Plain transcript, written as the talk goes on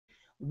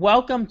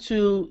welcome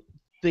to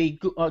the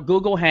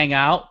Google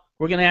Hangout.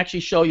 We're going to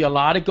actually show you a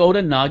lot of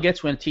golden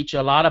nuggets. We're going to teach you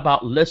a lot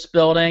about list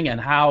building and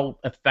how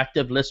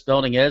effective list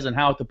building is and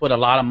how it can put a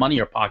lot of money in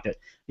your pocket.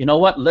 You know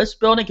what? List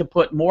building can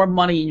put more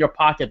money in your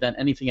pocket than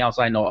anything else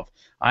I know of.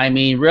 I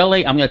mean,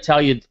 really, I'm going to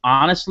tell you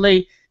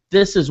honestly,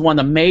 this is one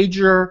of the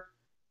major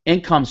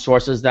income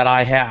sources that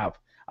I have.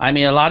 I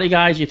mean, a lot of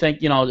guys, you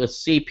think, you know, the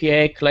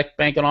CPA,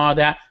 ClickBank, and all of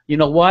that. You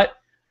know what?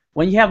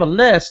 When you have a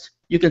list,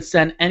 you can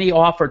send any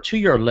offer to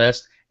your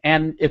list,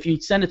 and if you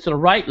send it to the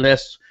right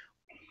list,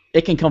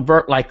 it can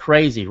convert like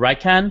crazy, right,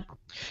 Ken?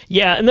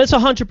 Yeah, and that's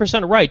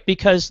 100% right,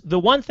 because the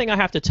one thing I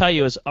have to tell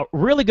you is a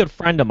really good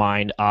friend of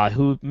mine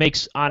who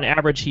makes, on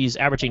average, he's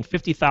averaging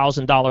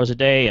 $50,000 a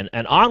day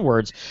and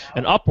onwards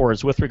and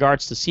upwards with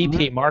regards to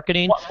CPA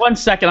marketing. One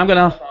second, I'm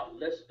going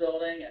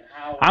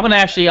to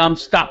actually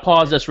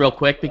pause this real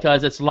quick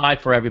because it's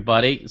live for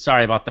everybody.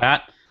 Sorry about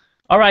that.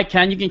 All right,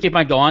 Ken, you can keep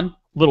on going.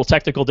 Little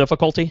technical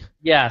difficulty?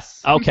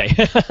 Yes. Okay,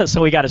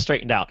 so we got it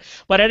straightened out.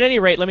 But at any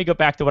rate, let me go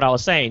back to what I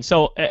was saying.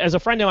 So as a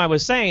friend of mine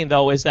was saying,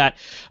 though, is that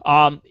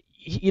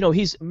you know,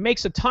 he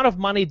makes a ton of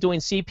money doing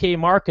CPA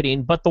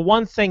marketing, but the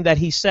one thing that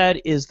he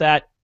said is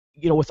that,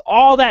 you know, with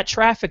all that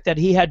traffic that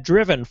he had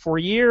driven for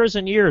years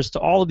and years to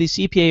all of these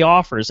CPA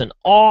offers and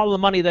all the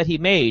money that he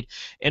made,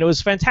 and it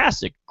was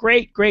fantastic,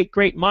 great, great,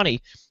 great money.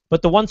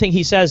 But the one thing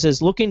he says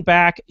is, looking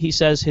back, he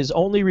says his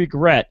only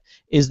regret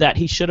is that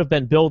he should have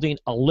been building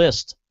a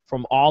list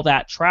from all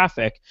that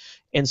traffic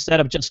instead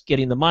of just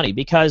getting the money.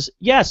 Because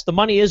yes, the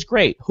money is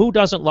great. Who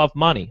doesn't love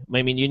money?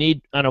 I mean, you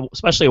need,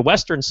 especially a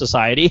Western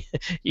society,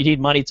 you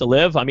need money to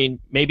live. I mean,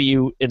 maybe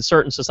you, in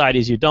certain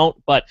societies you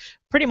don't, but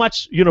pretty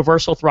much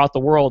universal throughout the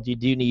world, you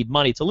do need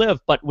money to live.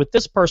 But with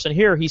this person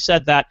here, he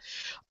said that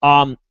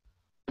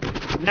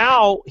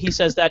now he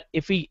says that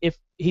if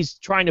he's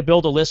trying to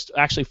build a list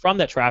actually from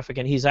that traffic,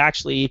 and he's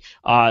actually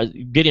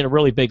getting a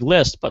really big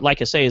list, but like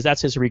I say,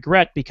 that's his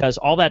regret, because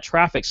all that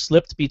traffic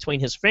slipped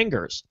between his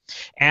fingers.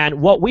 And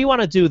what we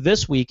want to do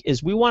this week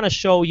is we want to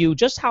show you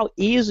just how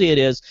easy it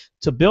is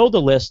to build a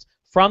list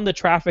from the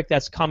traffic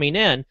that's coming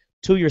in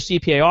to your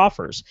CPA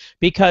offers.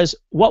 Because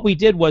what we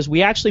did was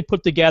we actually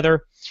put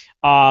together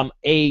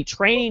a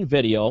training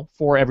video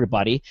for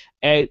everybody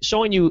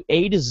showing you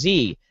A to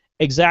Z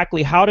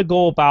exactly how to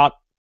go about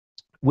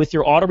with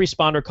your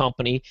autoresponder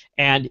company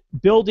and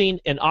building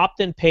an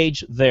opt-in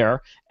page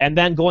there, and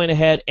then going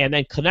ahead and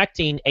then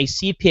connecting a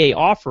CPA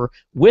offer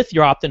with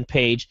your opt-in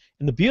page.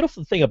 And the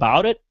beautiful thing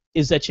about it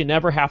is that you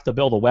never have to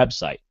build a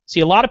website. See,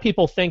 a lot of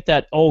people think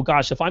that, oh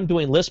gosh, if I'm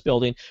doing list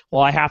building,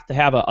 well, I have to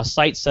have a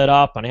site set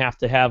up and I have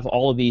to have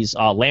all of these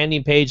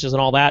landing pages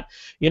and all that.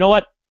 You know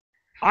what?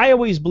 I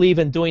always believe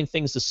in doing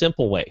things the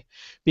simple way,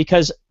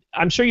 because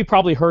I'm sure you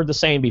probably heard the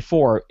saying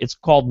before. It's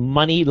called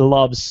money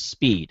loves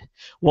speed.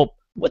 Well,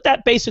 what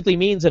that basically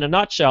means in a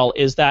nutshell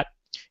is that,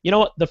 you know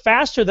what, the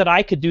faster that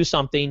I could do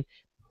something,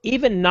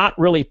 even not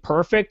really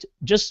perfect,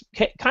 just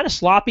kind of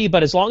sloppy,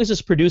 but as long as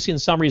it's producing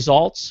some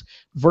results,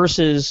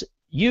 versus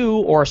you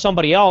or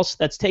somebody else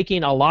that's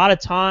taking a lot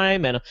of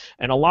time and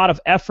a lot of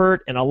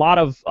effort and a lot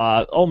of,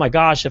 oh my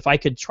gosh, if I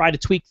could try to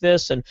tweak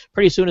this and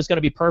pretty soon it's going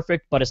to be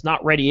perfect, but it's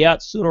not ready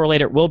yet, sooner or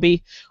later it will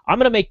be, I'm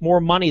going to make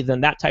more money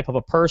than that type of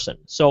a person.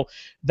 So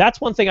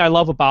that's one thing I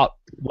love about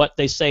what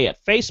they say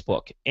at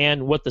Facebook,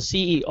 and what the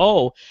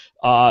CEO,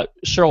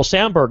 Sheryl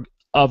Sandberg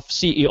of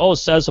CEO,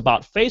 says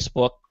about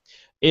Facebook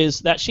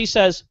is that she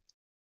says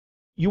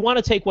you want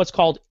to take what's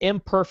called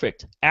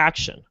imperfect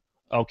action.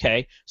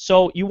 Okay,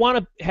 so you want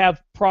to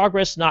have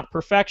progress, not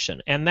perfection,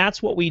 and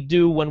that's what we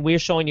do when we're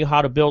showing you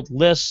how to build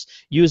lists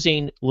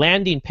using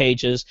landing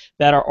pages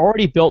that are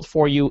already built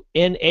for you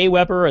in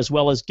Aweber as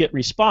well as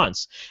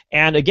GetResponse.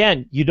 And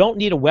again, you don't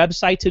need a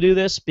website to do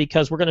this,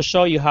 because we're going to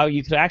show you how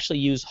you could actually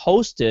use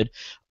hosted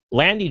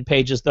landing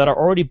pages that are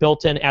already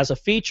built in as a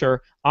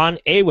feature on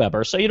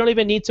Aweber. So you don't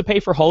even need to pay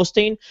for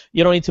hosting.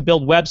 You don't need to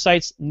build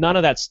websites, none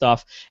of that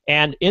stuff.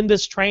 And in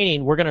this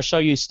training, we're going to show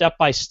you step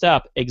by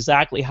step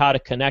exactly how to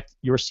connect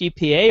your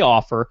CPA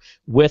offer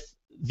with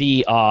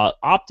the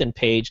opt-in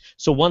page.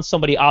 So once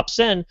somebody opts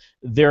in,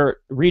 they're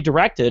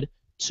redirected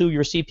to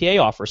your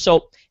CPA offer.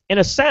 So in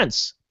a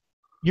sense,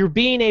 you're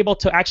being able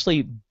to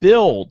actually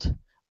build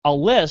a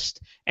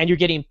list, and you're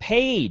getting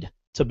paid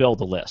to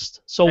build a list.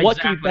 So exactly. What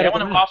can you better I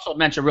want to also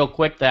mention real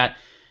quick that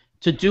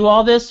to do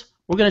all this,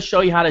 we're going to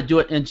show you how to do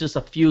it in just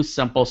a few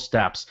simple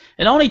steps.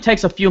 It only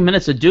takes a few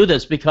minutes to do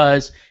this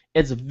because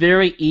it's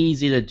very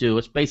easy to do.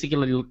 It's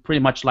basically pretty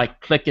much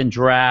like click and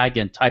drag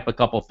and type a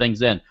couple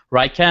things in.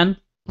 Right, Ken?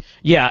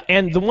 Yeah,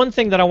 and the one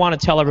thing that I want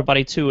to tell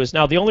everybody too is,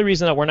 now the only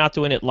reason that we're not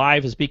doing it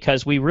live is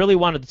because we really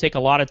wanted to take a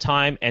lot of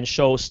time and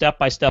show step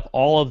by step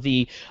all of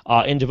the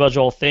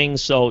individual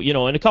things. So, you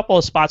know, in a couple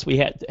of spots we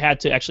had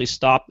to actually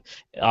stop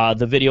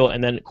the video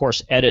and then of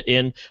course edit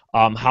in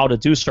how to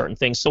do certain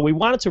things. So we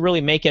wanted to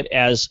really make it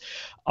as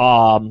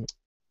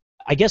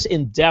I guess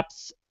in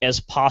depth as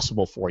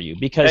possible for you,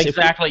 because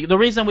exactly. The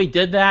reason we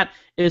did that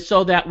is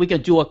so that we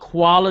could do a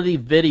quality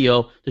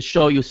video to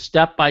show you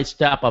step by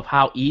step of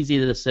how easy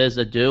this is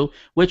to do,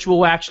 which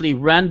will actually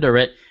render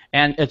it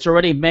and it's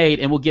already made,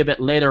 and we'll give it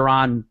later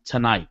on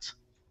tonight.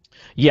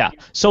 Yeah.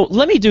 So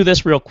let me do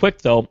this real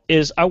quick, though,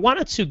 is I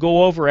wanted to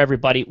go over,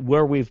 everybody,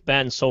 where we've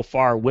been so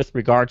far with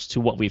regards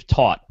to what we've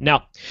taught.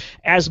 Now,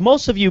 as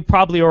most of you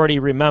probably already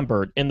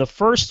remembered, in the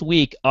first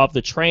week of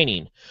the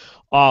training,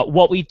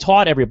 what we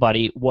taught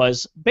everybody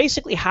was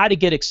basically how to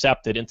get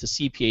accepted into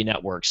CPA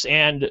networks.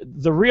 And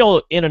the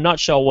real, in a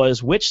nutshell,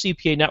 was which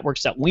CPA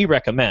networks that we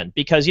recommend.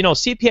 Because, you know,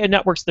 CPA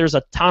networks, there's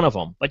a ton of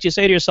them. But you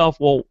say to yourself,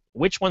 well,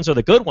 which ones are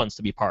the good ones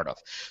to be part of?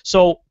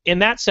 So in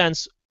that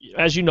sense,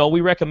 as you know,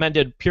 we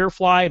recommended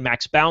PureFly,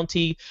 Max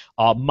Bounty,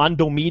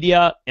 Mundo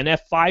Media, and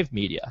F5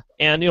 Media.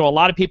 And, you know, a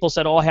lot of people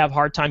said, oh, I have a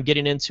hard time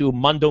getting into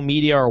Mundo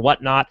Media or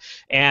whatnot.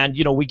 And,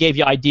 you know, we gave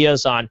you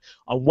ideas on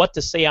what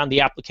to say on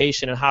the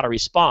application and how to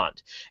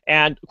respond.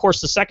 And, of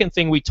course, the second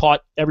thing we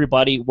taught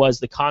everybody was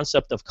the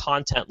concept of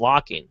content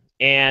locking.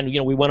 And, you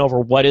know, we went over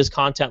what is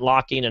content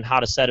locking and how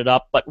to set it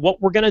up. But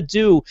what we're going to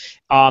do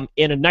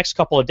in the next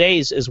couple of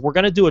days is we're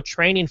going to do a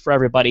training for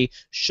everybody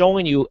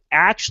showing you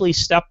actually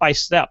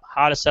step-by-step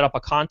how to set up a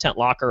content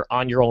locker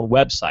on your own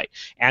website.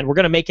 And we're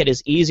going to make it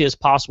as easy as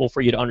possible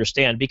for you to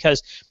understand,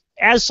 because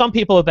as some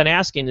people have been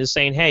asking, is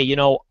saying, hey, you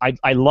know,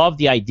 I love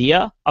the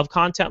idea of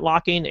content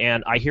locking,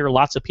 and I hear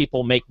lots of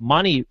people make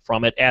money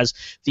from it. As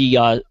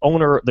the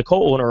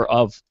co-owner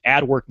of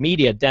AdWork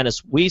Media,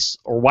 Dennis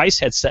Weiss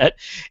had said,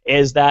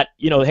 is that,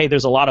 you know, hey,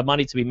 there's a lot of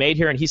money to be made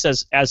here. And he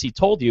says, as he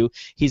told you,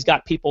 he's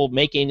got people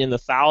making in the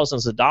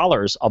thousands of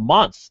dollars a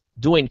month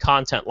doing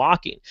content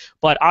locking.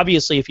 But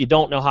obviously, if you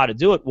don't know how to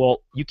do it,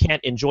 well, you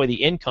can't enjoy the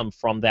income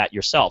from that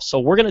yourself. So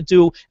we're going to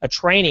do a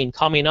training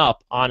coming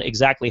up on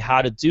exactly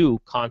how to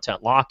do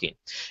content locking.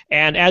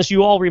 And as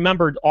you all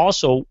remembered,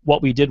 also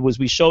what we did was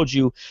we showed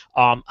you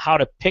how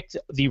to pick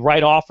the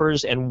right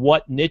offers and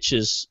what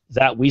niches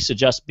that we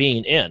suggest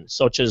being in,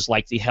 such as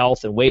like the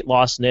health and weight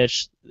loss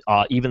niche,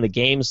 even the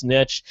games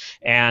niche,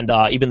 and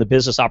even the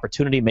business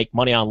opportunity, make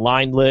money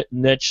online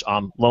niche,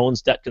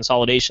 loans, debt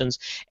consolidations.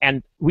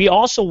 And we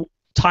also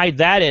tied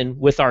that in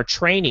with our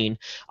training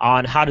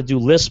on how to do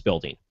list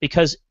building.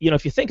 Because, you know,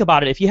 if you think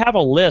about it, if you have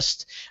a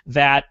list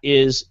that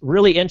is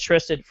really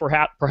interested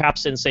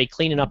perhaps in, say,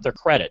 cleaning up their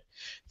credit,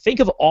 think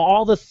of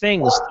all the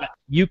things that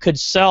you could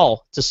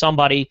sell to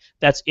somebody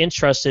that's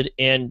interested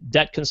in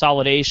debt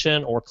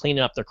consolidation or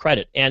cleaning up their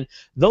credit. And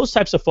those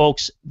types of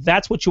folks,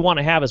 that's what you want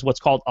to have, is what's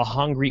called a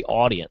hungry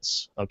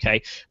audience,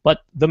 okay?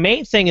 But the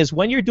main thing is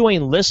when you're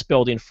doing list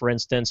building, for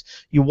instance,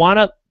 you want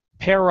to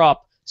pair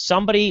up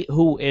somebody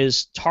who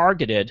is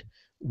targeted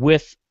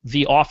with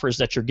the offers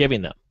that you're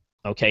giving them.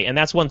 Okay, and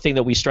that's one thing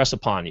that we stress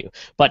upon you.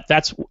 But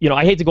that's, you know,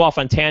 I hate to go off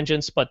on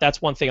tangents, but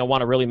that's one thing I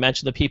want to really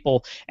mention to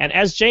people. And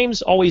as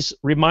James always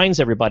reminds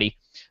everybody,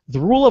 the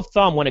rule of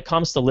thumb when it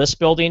comes to list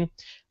building,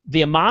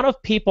 the amount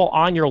of people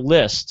on your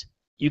list,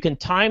 you can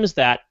times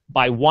that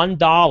by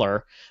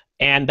 $1,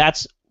 and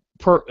that's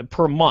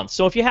per month.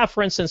 So if you have,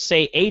 for instance,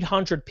 say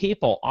 800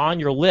 people on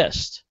your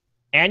list,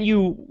 and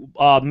you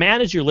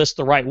manage your list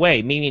the right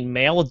way, meaning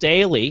mail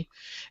daily,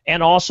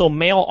 and also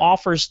mail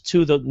offers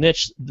to the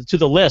niche, to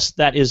the list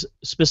that is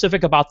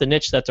specific about the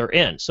niche that they're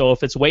in. So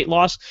if it's weight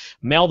loss,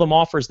 mail them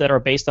offers that are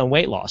based on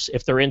weight loss.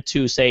 If they're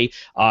into, say,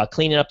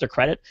 cleaning up their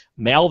credit,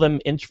 mail them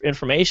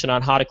information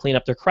on how to clean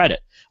up their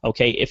credit.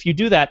 Okay, if you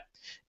do that,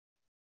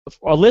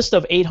 a list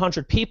of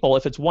 800 people,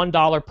 if it's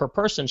 $1 per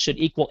person, should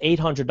equal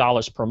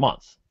 $800 per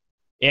month.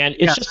 And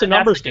it's just a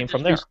numbers game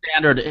from there.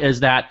 Standard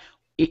is that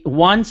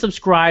one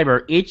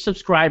subscriber, each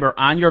subscriber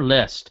on your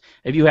list,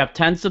 if you have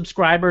 10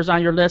 subscribers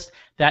on your list,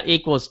 that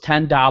equals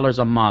 $10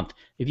 a month.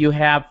 If you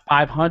have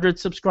 500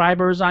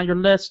 subscribers on your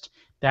list,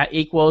 that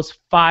equals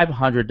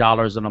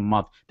 $500 in a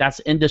month. That's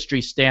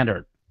industry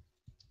standard.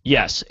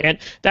 Yes, and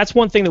that's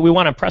one thing that we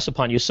want to impress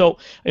upon you. So,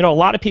 you know, a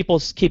lot of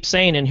people keep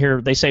saying in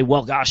here, they say,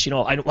 well, gosh, you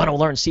know, I want to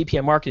learn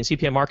CPA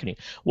marketing.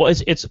 Well,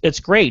 it's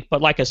great,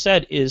 but like I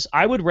said,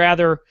 I would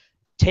rather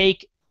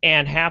take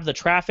and have the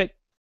traffic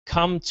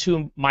come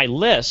to my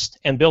list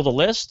and build a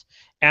list,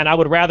 and I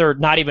would rather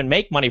not even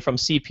make money from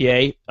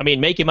CPA. I mean,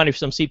 making money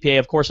from CPA,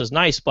 of course, is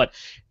nice, but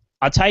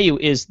I'll tell you,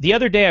 is the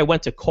other day I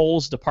went to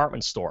Kohl's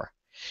department store,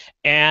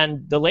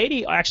 and the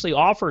lady actually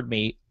offered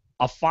me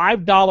a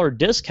 $5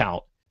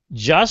 discount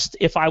just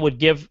if I would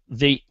give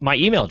my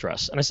email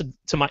address. And I said,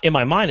 in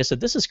my mind, I said,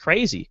 this is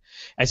crazy.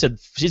 I said,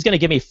 she's going to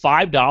give me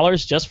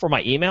 $5 just for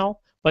my email?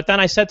 But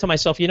then I said to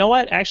myself, you know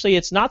what? Actually,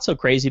 it's not so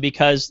crazy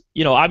because,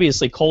 you know,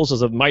 obviously Kohl's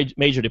is a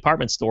major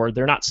department store.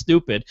 They're not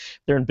stupid.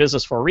 They're in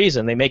business for a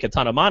reason. They make a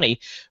ton of money.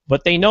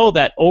 But they know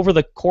that over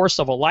the course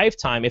of a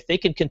lifetime, if they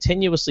can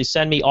continuously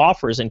send me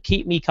offers and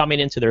keep me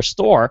coming into their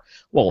store,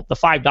 well, the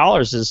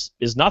 $5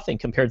 is nothing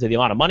compared to the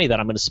amount of money that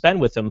I'm going to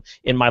spend with them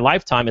in my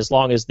lifetime as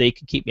long as they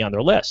can keep me on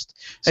their list.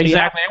 So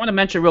exactly. I want to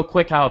mention real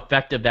quick how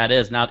effective that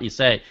is now that you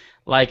say.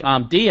 Like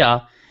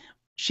Dia,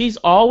 she's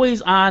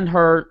always on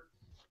her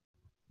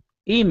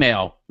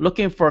email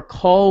looking for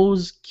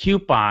Kohl's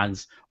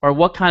coupons or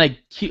what kind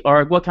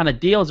of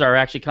deals are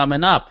actually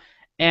coming up,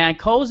 and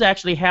Kohl's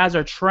actually has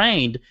her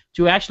trained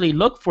to actually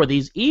look for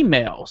these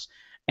emails.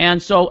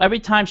 And so every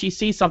time she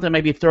sees something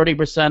maybe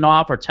 30%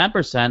 off or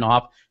 10%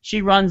 off,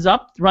 she runs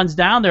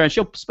down there, and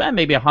she'll spend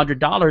maybe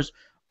 $100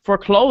 for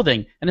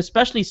clothing, and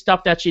especially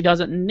stuff that she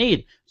doesn't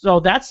need. So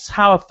that's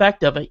how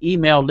effective an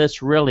email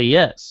list really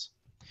is.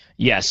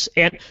 Yes,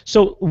 and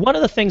so one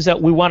of the things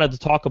that we wanted to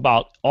talk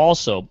about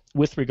also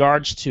with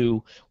regards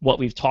to what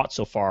we've taught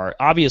so far,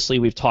 obviously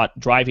we've taught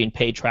driving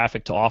paid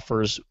traffic to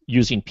offers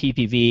using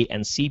PPV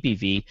and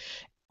CPV,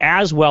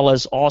 as well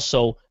as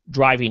also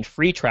driving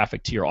free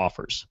traffic to your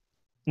offers.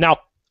 Now,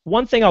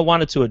 one thing I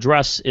wanted to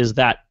address is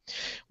that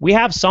we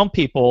have some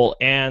people,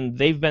 and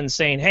they've been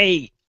saying,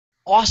 hey,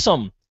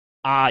 awesome,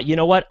 you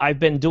know what, I've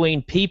been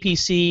doing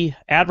PPC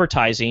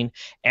advertising,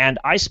 and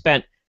I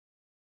spent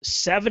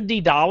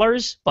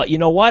 $70, but you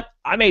know what?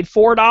 I made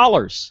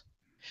 $4.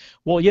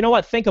 Well, you know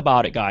what? Think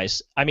about it,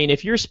 guys. I mean,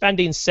 if you're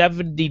spending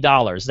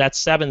 $70, that's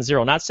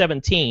 70, not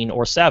 17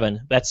 or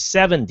 7. That's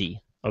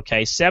 70.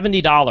 Okay,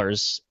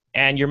 $70,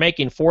 and you're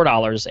making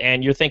 $4,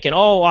 and you're thinking,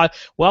 oh,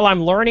 well,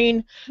 I'm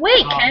learning.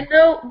 Wait, Ken,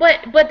 though,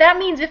 but that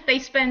means if they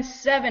spend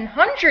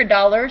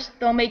 $700,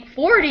 they'll make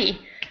 40.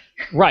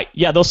 Right.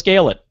 Yeah, they'll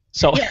scale it.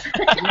 So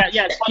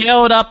yeah,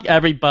 scale it up,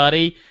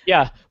 everybody.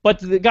 Yeah, but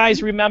the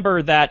guys,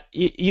 remember that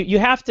you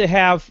have to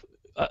have.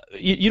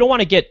 You don't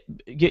want to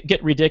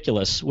get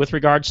ridiculous with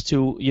regards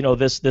to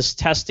this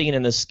testing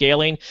and this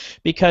scaling,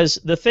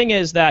 because the thing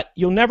is that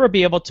you'll never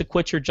be able to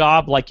quit your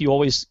job like you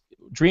always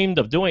dreamed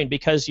of doing,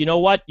 because you know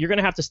what, you're going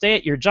to have to stay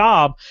at your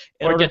job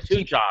or get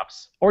two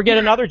jobs or get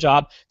another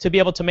job to be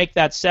able to make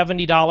that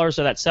 $70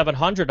 or that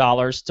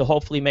 $700 to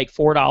hopefully make $4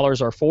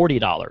 or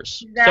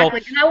 $40.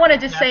 Exactly. And I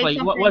wanted to say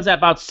something. What was that,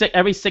 about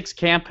every 6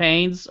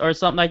 campaigns or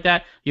something like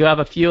that? You have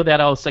a few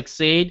that'll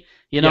succeed.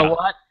 You know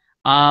what?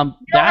 I'd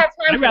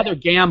rather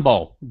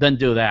gamble than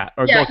do that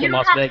or go to Las Vegas. You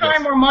don't have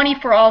time or money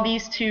for all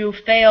these to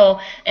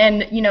fail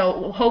and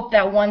hope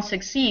that one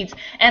succeeds.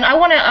 And I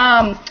want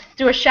to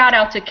do a shout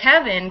out to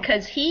Kevin,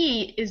 because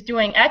he is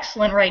doing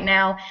excellent right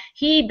now.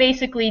 He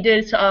basically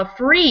did a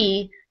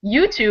free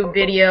YouTube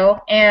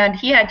video, and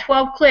he had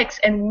 12 clicks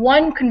and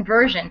 1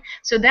 conversion.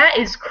 So that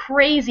is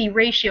crazy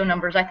ratio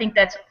numbers. I think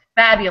that's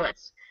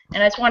fabulous.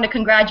 And I just wanted to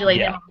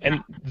congratulate him.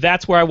 And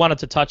that's where I wanted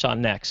to touch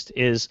on next,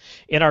 is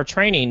in our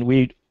training,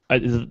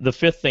 the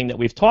 5th thing that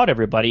we've taught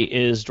everybody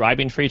is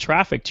driving free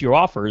traffic to your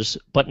offers,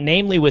 but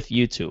namely with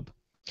YouTube.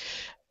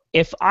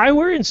 If I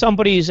were in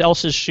somebody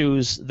else's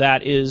shoes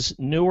that is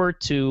newer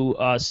to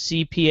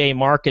CPA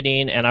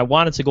marketing, and I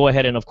wanted to go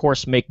ahead and, of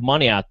course, make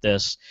money at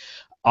this,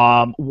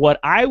 what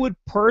I would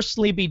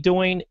personally be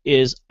doing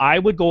is I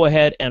would go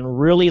ahead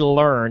and really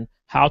learn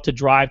how to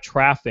drive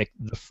traffic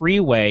the free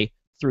way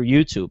through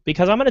YouTube.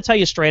 Because I'm going to tell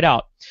you straight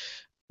out,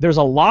 there's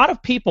a lot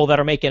of people that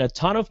are making a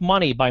ton of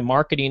money by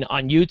marketing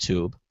on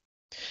YouTube.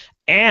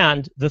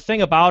 And the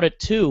thing about it,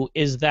 too,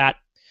 is that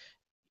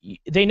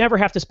they never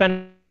have to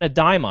spend a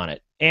dime on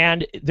it.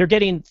 And they're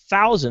getting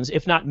thousands,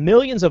 if not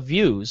millions of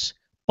views,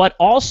 but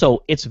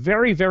also it's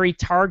very, very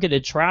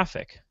targeted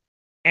traffic.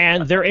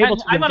 And they're able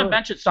to... I want to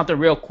mention something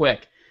real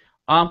quick.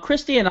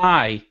 Christy and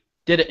I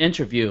did an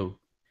interview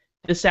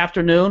this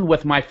afternoon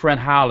with my friend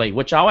Holly,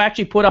 which I'll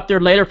actually put up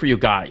there later for you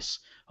guys.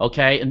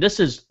 Okay? And this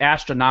is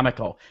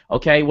astronomical.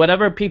 Okay?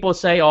 Whatever people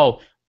say, oh,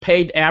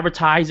 paid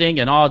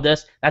advertising and all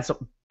this, that's a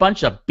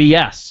bunch of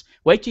BS.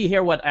 Wait till you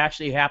hear what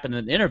actually happened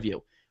in the interview.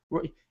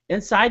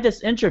 Inside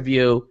this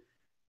interview,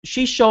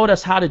 she showed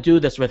us how to do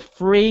this with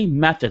free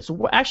methods.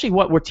 Actually,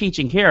 what we're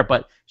teaching here,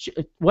 but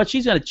what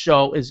she's going to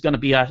show is going to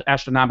be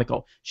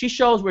astronomical. She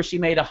shows where she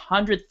made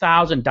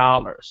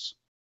 $100,000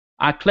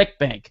 on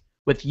ClickBank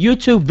with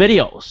YouTube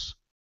videos,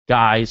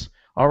 guys.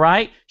 All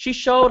right? She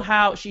showed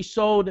how she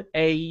sold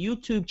a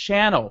YouTube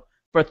channel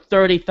for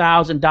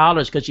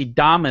 $30,000 because she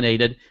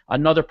dominated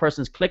another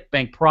person's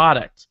ClickBank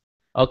product.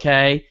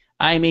 Okay?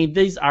 I mean,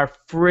 these are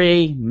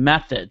free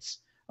methods.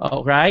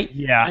 Oh, right?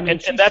 Yeah. I mean,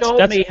 she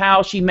showed me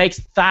how she makes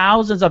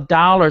thousands of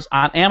dollars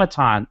on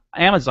Amazon.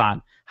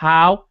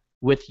 How?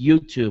 With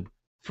YouTube.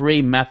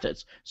 Free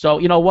methods. So,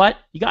 you know what?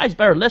 You guys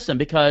better listen,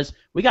 because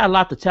we got a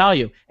lot to tell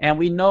you, and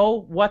we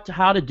know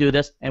how to do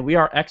this, and we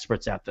are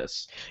experts at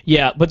this.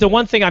 Yeah, but the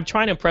one thing I'm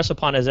trying to impress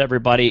upon as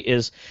everybody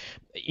is,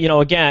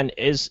 again,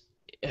 it'd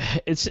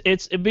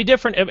be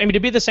different. I mean,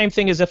 it'd be the same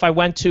thing as if I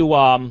went to,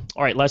 all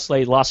right, let's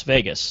say Las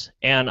Vegas,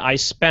 and I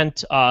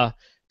spent, if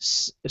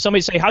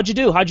somebody say, how'd you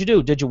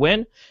do? Did you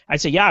win?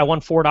 I'd say, yeah, I won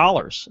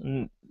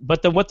 $4.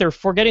 But what they're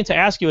forgetting to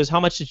ask you is,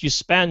 how much did you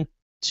spend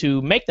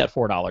to make that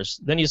 $4?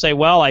 Then you say,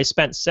 well, I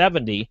spent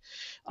 70.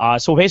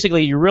 So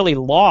basically, you really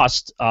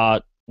lost,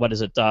 what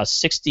is it,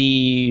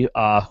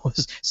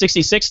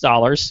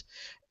 $66.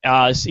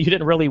 So you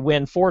didn't really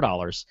win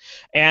 $4.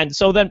 And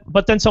so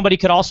but then somebody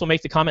could also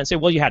make the comment and say,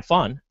 well, you had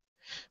fun.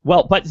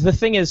 Well, but the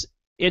thing is,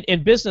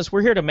 in business,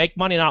 we're here to make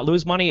money, not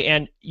lose money.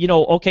 And,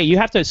 okay, you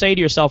have to say to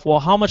yourself,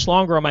 well, how much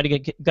longer am I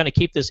going to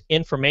keep this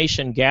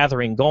information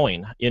gathering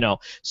going?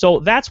 So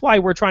that's why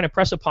we're trying to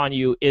press upon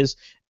you is,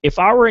 if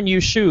I were in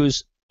your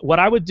shoes, what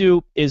I would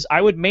do is I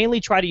would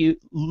mainly try to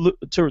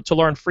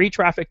learn free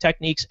traffic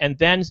techniques and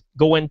then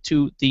go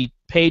into the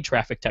paid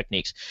traffic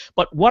techniques.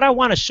 But what I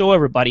want to show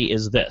everybody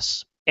is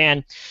this.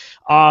 And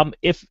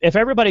if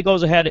everybody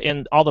goes ahead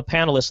and all the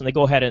panelists and they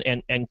go ahead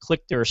and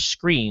click their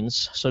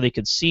screens so they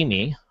could see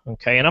me,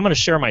 okay, and I'm going to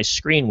share my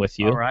screen with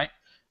you. All right.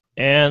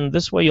 And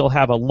this way you'll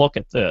have a look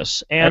at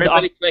this. And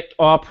everybody click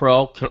All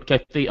Pro,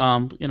 click the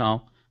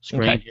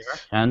screen Okay. here.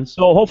 And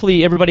so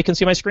hopefully everybody can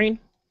see my screen?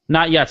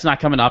 not yet. It's not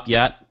coming up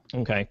yet.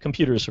 Okay.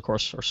 Computers, of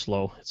course, are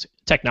slow. It's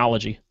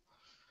technology.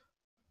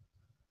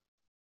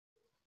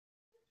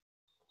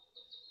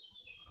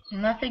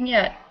 Nothing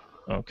yet.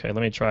 Okay,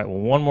 let me try it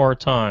one more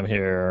time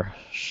here.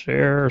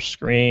 Share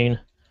screen,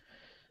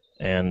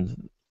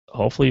 and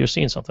hopefully you're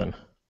seeing something.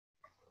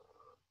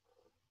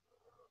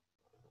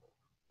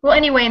 Well,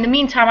 anyway, in the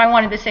meantime, I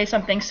wanted to say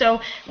something.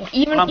 So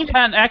even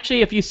Ken,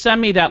 actually, if you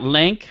send me that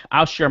link,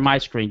 I'll share my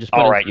screen. Just put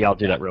All it right, yeah, I'll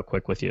do that real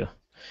quick with you.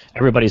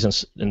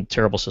 Everybody's in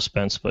terrible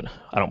suspense, but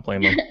I don't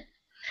blame them.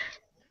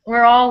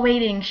 we're all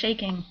waiting,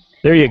 shaking.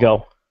 There you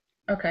go.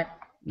 Okay.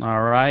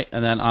 All right,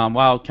 and then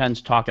while Ken's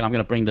talking, I'm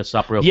going to bring this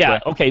up real Yeah,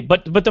 quick. okay,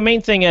 but the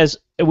main thing is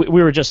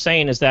we were just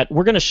saying is that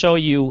we're going to show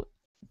you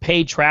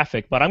paid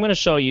traffic, but I'm going to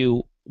show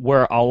you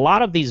where a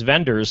lot of these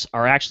vendors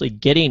are actually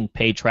getting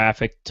paid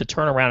traffic to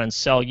turn around and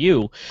sell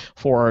you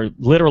for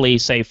literally,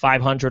 say,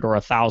 $500 or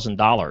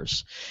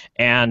 $1,000.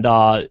 And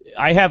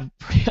I have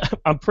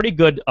a pretty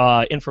good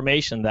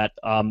information that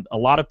a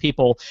lot of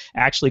people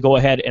actually go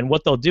ahead and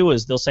what they'll do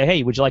is they'll say,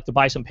 hey, would you like to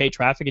buy some paid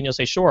traffic? And you'll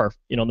say, sure.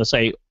 They'll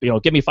say,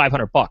 give me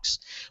 $500.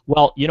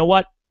 Well, you know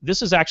what?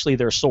 This is actually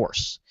their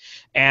source.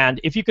 And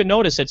if you can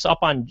notice, it's up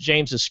on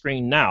James's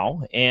screen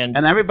now. And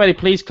everybody,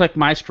 please click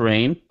my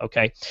screen.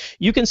 Okay.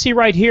 You can see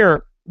right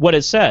here what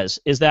it says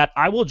is that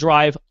I will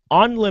drive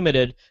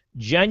unlimited,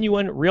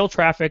 genuine, real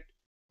traffic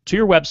to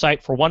your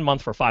website for 1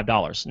 month for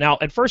 $5. Now,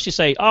 at first you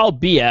say, oh,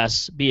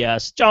 BS,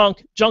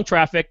 junk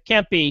traffic,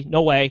 can't be,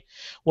 no way.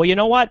 Well, you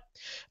know what?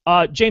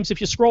 James,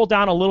 if you scroll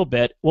down a little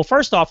bit, well,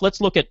 first off,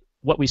 let's look at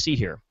what we see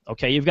here.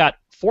 Okay, you've got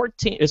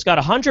 14, it's got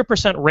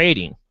 100%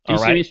 rating. Do you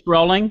see me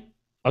scrolling?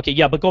 Okay,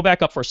 yeah, but go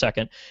back up for a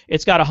second.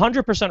 It's got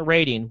 100%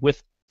 rating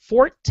with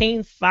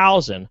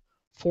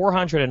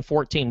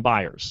 14,414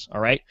 buyers, all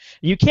right?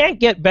 You can't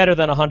get better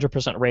than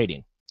 100%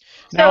 rating.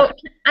 Now, So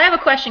I have a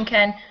question,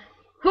 Ken.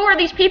 Who are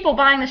these people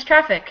buying this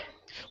traffic?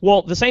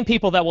 well, the same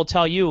people that will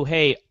tell you,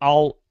 hey,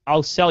 I'll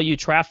sell you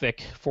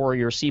traffic for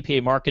your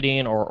CPA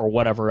marketing or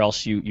whatever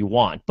else you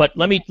want. But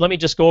let me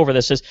just go over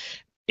this.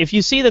 If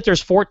you see that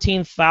there's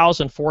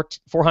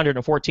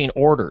 14,414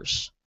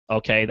 orders,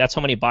 okay, that's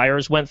how many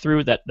buyers went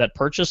through that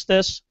purchased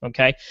this,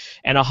 okay,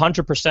 and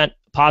 100%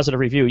 positive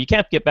review. You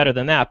can't get better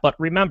than that. But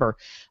remember,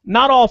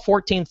 not all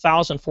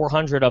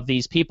 14,400 of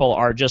these people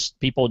are just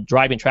people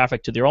driving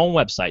traffic to their own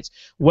websites.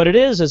 What it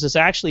is it's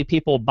actually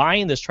people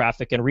buying this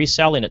traffic and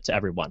reselling it to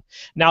everyone.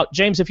 Now,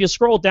 James, if you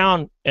scroll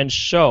down and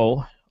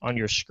show on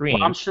your screen.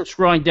 Well, I'm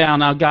scrolling down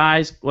now,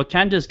 guys. What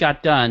Ken just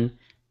got done,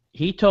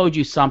 he told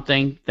you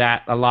something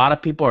that a lot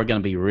of people are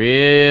going to be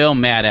real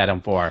mad at him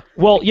for.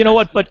 Well, you know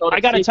what? But I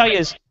got to tell you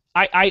is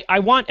I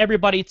want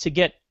everybody to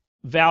get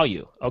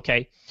value,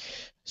 okay?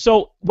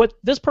 So what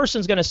this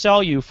person's going to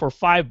sell you for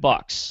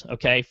 $5,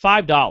 okay,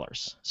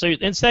 $5. So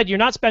instead, you're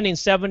not spending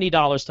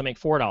 $70 to make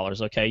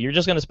 $4, okay? You're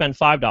just going to spend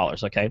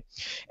 $5, okay?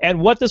 And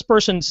what this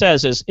person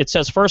says is, it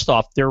says, first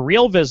off, they're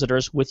real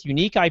visitors with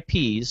unique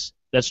IPs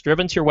that's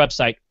driven to your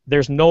website.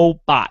 There's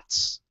no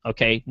bots,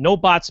 okay? No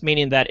bots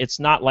meaning that it's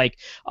not like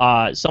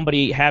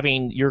somebody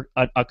having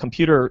a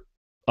computer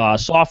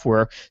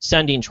software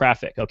sending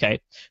traffic, okay?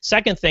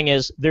 Second thing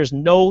is there's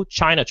no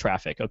China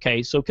traffic,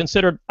 okay? So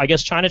I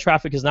guess China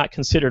traffic is not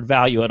considered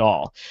value at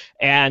all.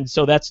 And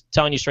so that's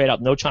telling you straight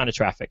up, no China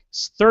traffic.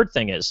 Third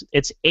thing is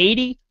it's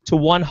 80 to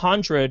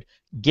 100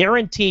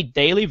 guaranteed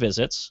daily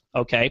visits,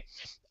 okay?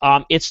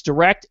 It's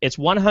direct, it's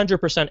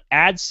 100%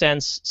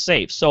 AdSense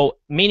safe. So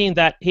meaning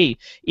that, hey,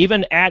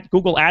 even at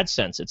Google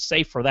AdSense, it's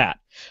safe for that.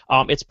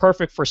 It's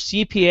perfect for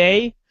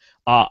CPA,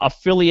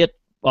 affiliate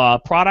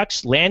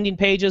products, landing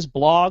pages,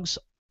 blogs,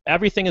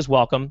 everything is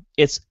welcome.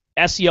 It's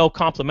SEO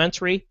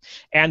complimentary.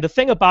 And the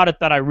thing about it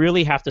that I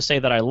really have to say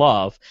that I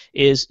love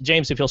is,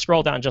 James, if you'll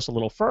scroll down just a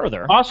little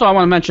further. Also, I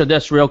want to mention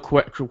this real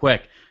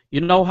quick. You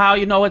know how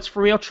you know it's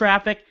for real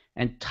traffic?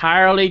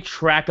 Entirely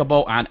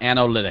trackable on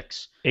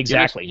analytics.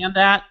 Exactly. You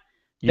understand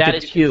that? That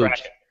is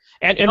huge.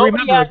 And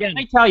remember, again, let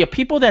me tell you,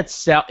 people that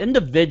sell,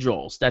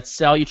 individuals that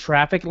sell you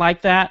traffic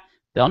like that,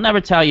 they'll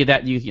never tell you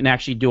that you can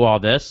actually do all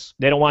this.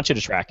 They don't want you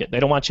to track it. They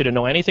don't want you to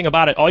know anything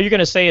about it. All you're going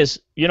to say is,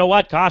 you know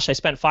what? Gosh, I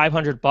spent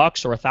 $500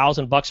 or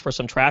 $1,000 for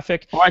some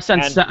traffic. Or I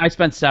spent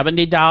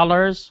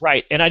 $70.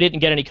 Right, and I didn't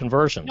get any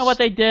conversions. You know what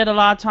they did a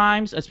lot of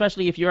times,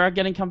 especially if you are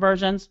getting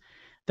conversions?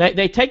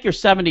 They take your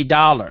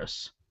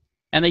 $70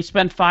 and they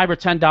spend $5 or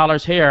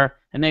 $10 here,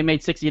 and they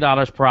made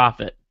 $60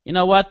 profit. You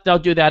know what? They'll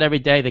do that every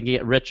day. They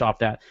get rich off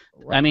that.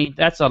 Right. I mean,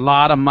 that's a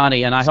lot of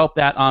money, and I hope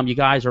that you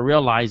guys are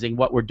realizing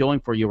what we're doing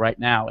for you right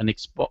now, and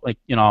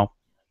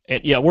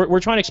Yeah, we're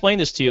trying to explain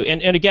this to you,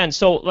 and again,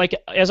 so like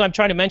as I'm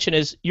trying to mention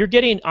is you're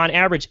getting on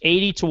average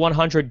 80 to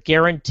 100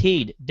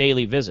 guaranteed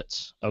daily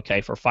visits, okay,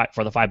 for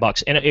the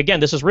 $5. And again,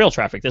 this is real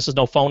traffic. This is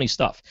no phony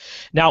stuff.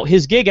 Now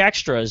his gig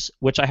extras,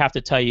 which I have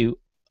to tell you,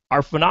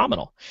 are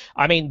phenomenal.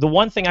 I mean, the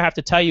one thing I have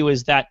to tell you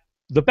is that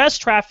the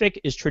best traffic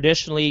is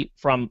traditionally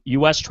from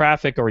U.S.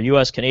 traffic or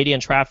U.S.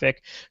 Canadian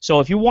traffic. So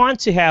if you want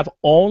to have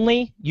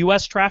only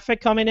U.S. traffic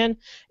coming in,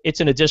 it's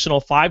an additional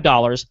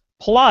 $5.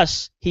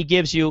 Plus, he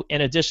gives you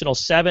an additional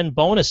 7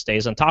 bonus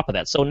days on top of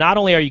that. So not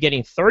only are you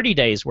getting 30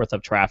 days worth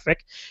of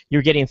traffic,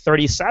 you're getting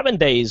 37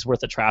 days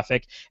worth of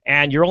traffic,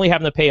 and you're only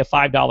having to pay a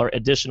 $5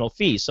 additional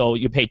fee. So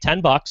you pay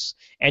 $10,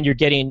 and you're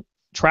getting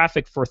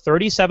traffic for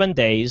 37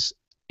 days,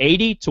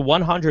 80 to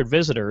 100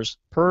 visitors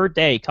per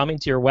day coming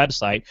to your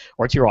website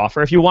or to your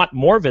offer. If you want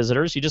more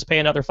visitors, you just pay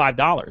another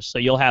 $5. So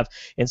you'll have,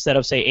 instead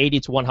of say 80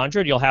 to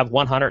 100, you'll have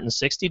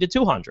 160 to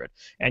 200,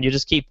 and you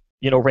just keep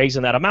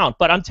raising that amount.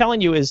 But I'm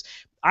telling you is,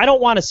 I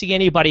don't want to see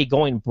anybody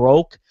going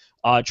broke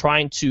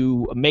trying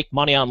to make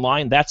money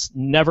online. That's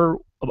never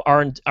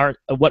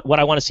what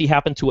I want to see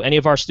happen to any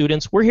of our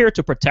students. We're here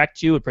to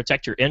protect you and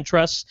protect your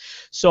interests.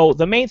 So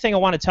the main thing I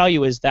want to tell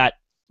you is that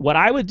what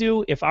I would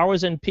do if I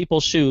was in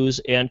people's shoes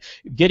and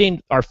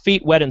getting our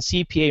feet wet in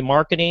CPA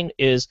marketing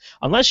is,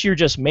 unless you're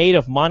just made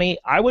of money,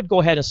 I would go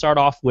ahead and start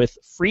off with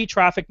free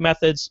traffic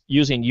methods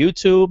using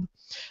YouTube.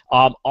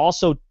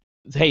 Also,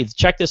 hey,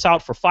 check this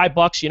out for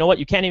 $5. You know what?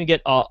 You can't even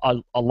get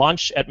a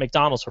lunch at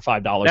McDonald's for $5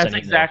 anymore. That's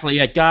exactly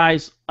it.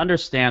 Guys,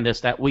 understand this,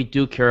 that we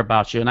do care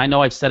about you. And I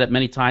know I've said it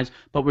many times,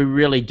 but we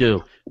really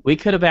do. We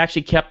could have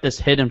actually kept this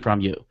hidden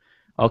from you.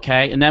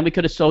 Okay, and then we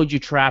could have sold you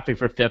traffic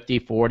for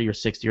 $50, $40, or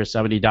 $60, or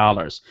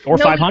 $70, or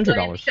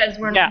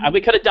 $500. Yeah, we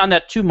could have done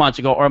that 2 months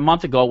ago or a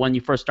month ago when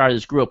you first started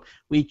this group.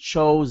 We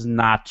chose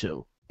not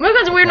to.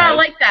 Because we're not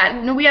like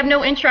that. We have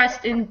no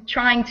interest in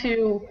trying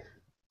to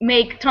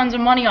make tons of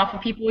money off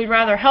of people. We'd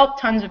rather help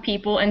tons of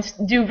people and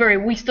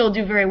we still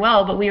do very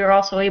well, but we are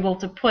also able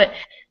to put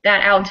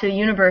that out into the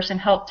universe and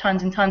help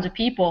tons and tons of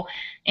people.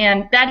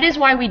 And that is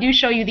why we do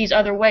show you these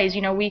other ways.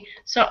 We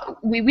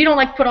don't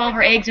like to put all of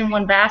our eggs in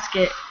one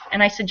basket,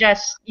 and I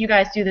suggest you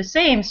guys do the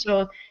same.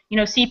 So,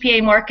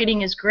 CPA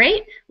marketing is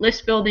great,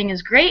 list building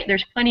is great,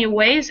 there's plenty of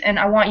ways, and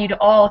I want you to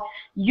all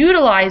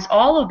utilize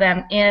all of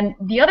them. And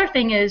the other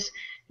thing is,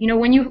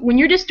 when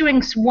you're just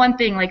doing one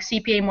thing like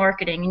CPA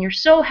marketing and you're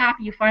so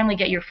happy you finally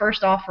get your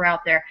first offer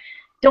out there,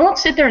 don't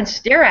sit there and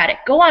stare at it.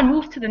 Go on,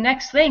 move to the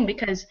next thing,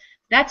 because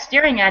that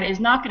staring at it is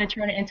not going to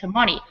turn it into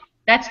money.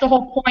 That's the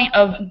whole point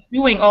of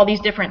doing all these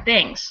different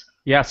things.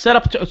 Yeah,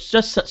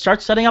 just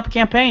start setting up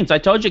campaigns. I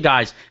told you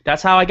guys,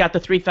 that's how I got the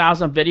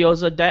 3,000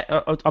 videos a day.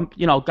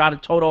 Got a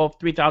total of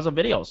 3,000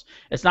 videos.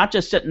 It's not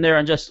just sitting there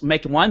and just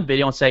making one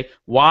video and say,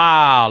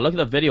 "Wow, look at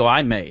the video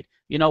I made."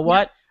 You know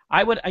what?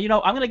 I'm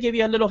going to give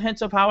you a little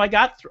hint of how I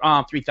got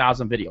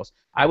 3,000 videos.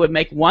 I would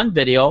make one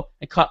video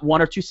and cut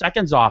 1 or 2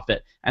 seconds off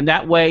it, and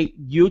that way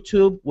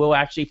YouTube will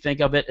actually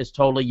think of it as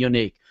totally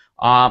unique.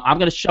 I'm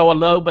going to show a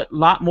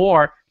lot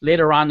more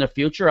later on in the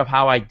future of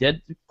how I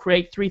did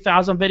create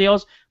 3,000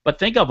 videos, but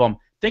think of them.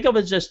 Think of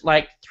it as just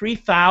like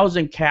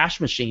 3,000 cash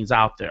machines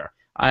out there.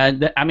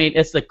 And I mean,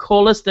 it's the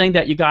coolest thing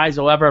that you guys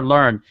will ever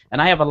learn.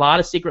 And I have a lot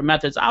of secret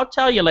methods. I'll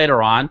tell you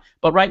later on,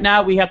 but right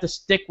now we have to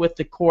stick with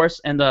the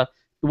course and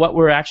what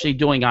we're actually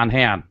doing on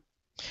hand.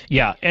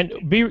 Yeah, and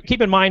keep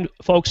in mind,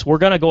 folks, we're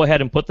going to go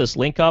ahead and put this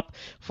link up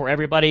for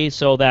everybody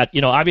so that,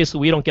 obviously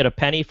we don't get a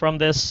penny from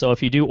this. So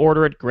if you do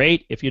order it,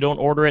 great. If you don't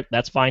order it,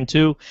 that's fine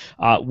too.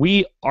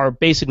 We are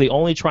basically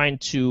only trying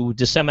to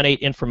disseminate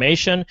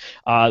information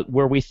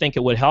where we think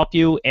it would help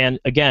you. And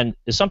again,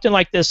 something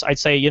like this, I'd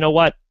say, you know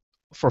what,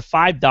 for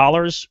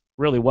 $5,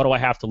 really, what do I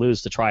have to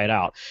lose to try it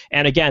out?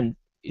 And again,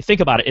 think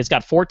about it. It's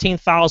got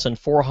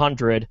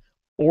 14,400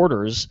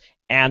 orders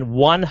and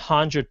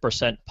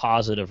 100%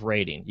 positive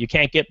rating. You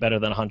can't get better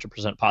than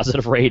 100%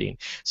 positive rating.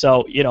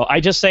 So,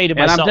 I just say to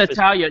myself... And I'm going to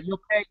tell you,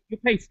 you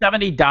pay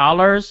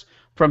 $70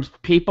 from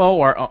people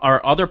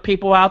or other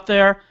people out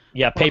there.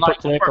 Yeah,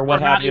 pay-per-click or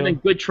what have you. Not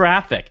even good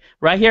traffic.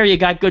 Right here, you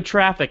got good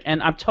traffic.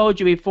 And I've told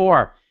you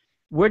before,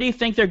 where do you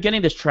think they're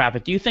getting this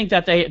traffic? Do you think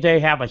that they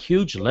have a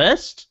huge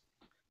list?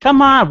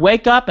 Come on,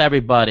 wake up,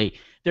 everybody.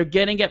 They're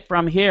getting it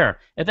from here.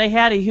 If they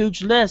had a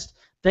huge list,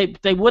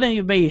 they wouldn't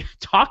even be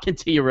talking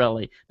to you,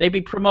 really. They'd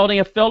be promoting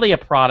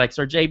affiliate products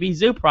or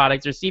JBZoo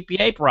products or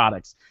CPA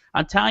products.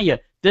 I'm telling you,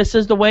 this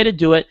is the way to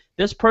do it.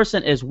 This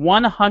person is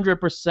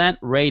 100%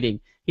 rating.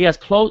 He has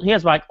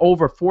like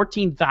over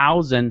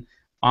 14,000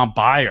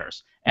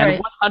 buyers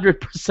and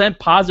 100%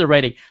 positive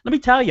rating. Let me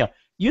tell you,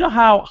 you know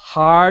how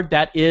hard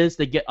that is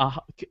to get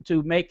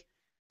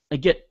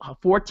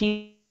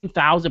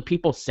 14,000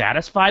 people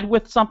satisfied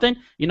with something?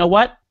 You know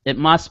what? It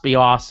must be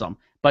awesome.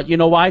 But you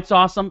know why it's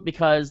awesome?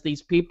 Because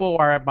these people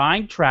are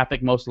buying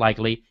traffic most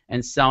likely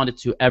and selling it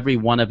to every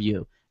one of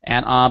you.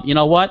 And you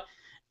know what?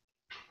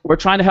 We're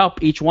trying to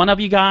help each one of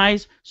you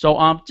guys.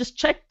 So just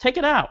take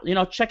it out.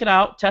 Check it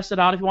out, test it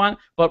out if you want.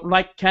 But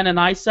like Ken and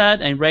I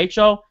said, and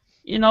Rachel,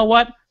 you know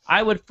what?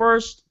 I would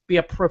first be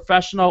a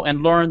professional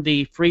and learn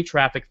the free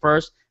traffic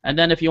first. And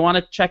then if you want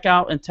to check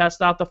out and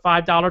test out the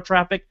 $5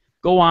 traffic,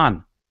 go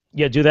on.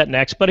 Yeah, do that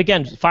next. But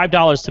again,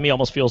 $5 to me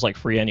almost feels like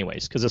free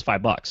anyways, because it's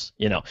 $5,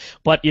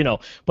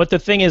 But the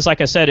thing is, like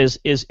I said, is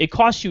it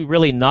costs you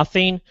really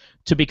nothing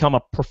to become a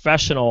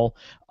professional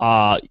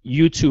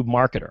YouTube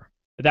marketer.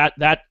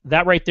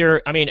 That right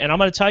there, I mean, and I'm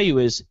going to tell you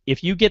is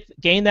if you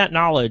gain that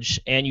knowledge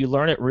and you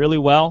learn it really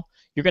well,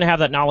 you're going to have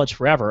that knowledge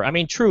forever. I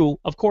mean, true,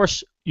 of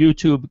course,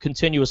 YouTube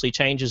continuously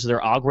changes their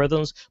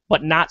algorithms,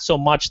 but not so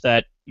much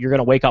that you're going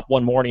to wake up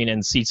one morning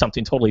and see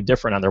something totally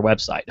different on their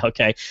website.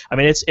 Okay, I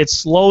mean, it's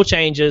slow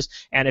changes,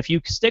 and if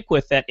you stick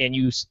with it and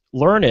you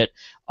learn it,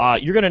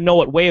 you're going to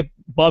know it way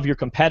above your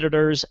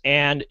competitors,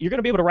 and you're going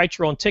to be able to write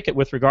your own ticket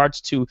with regards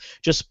to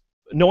just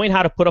knowing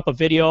how to put up a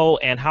video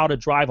and how to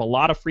drive a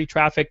lot of free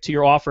traffic to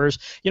your offers.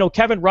 You know,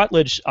 Kevin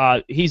Rutledge,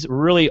 he's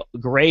really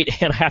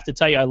great, and I have to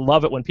tell you, I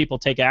love it when people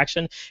take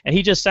action. And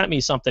he just sent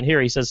me something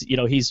here. He says, you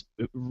know, he's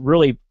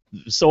really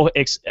so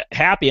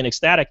happy and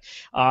ecstatic.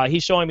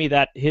 He's showing me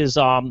that his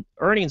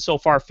earnings so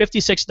far,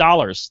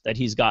 $56 that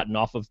he's gotten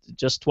off of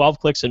just 12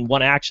 clicks and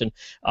one action,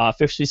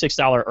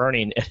 $56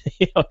 earning.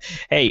 You know,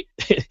 hey,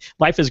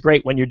 life is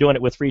great when you're doing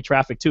it with free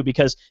traffic too,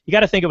 because you got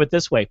to think of it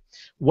this way.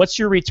 What's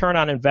your return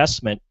on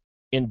investment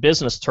in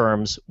business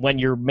terms when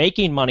you're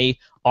making money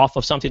off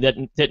of something that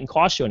didn't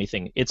cost you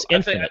anything? It's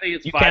infinite. I think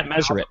it's you can't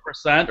measure it. %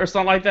 or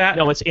something like that.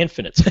 No, it's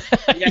infinite.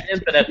 Yeah,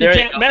 infinite. You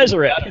can't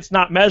measure it. It's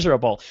not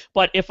measurable.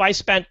 But if I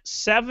spent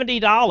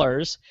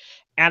 $70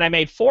 and I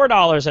made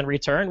 $4 in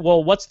return,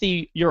 well, what's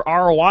your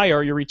ROI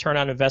or your return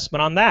on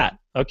investment on that?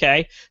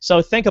 Okay,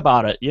 so think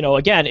about it. You know,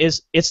 again,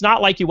 it's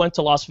not like you went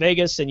to Las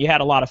Vegas and you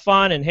had a lot of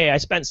fun and hey, I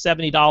spent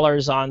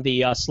 $70 on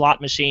the slot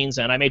machines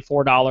and I made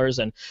 $4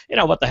 and you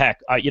know what the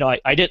heck? You know,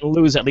 I didn't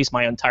lose at least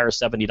my entire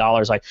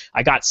 $70.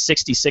 I got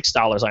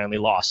 $66. I only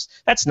lost.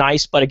 That's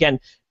nice, but again,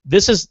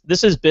 this is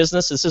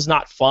business. This is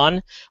not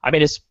fun. I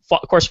mean, it's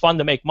of course fun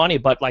to make money,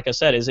 but like I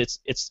said,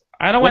 it's.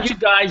 I don't want you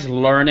guys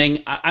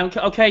learning.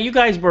 Okay, you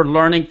guys were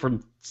learning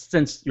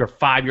since you're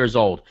 5 years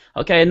old.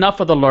 Okay,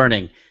 enough of the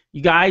learning.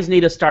 You guys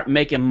need to start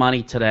making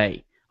money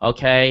today,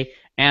 okay?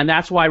 And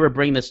that's why we're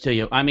bringing this to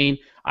you. I mean,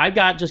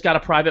 just got a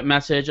private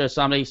message or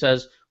somebody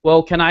says,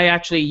 well, can I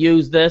actually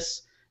use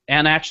this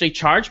and actually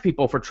charge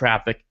people for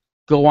traffic?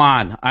 Go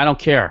on. I don't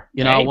care.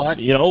 You know what?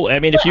 You know, I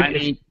mean, if you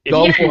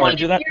want to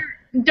do that.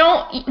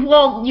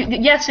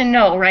 Yes and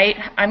no, right?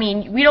 I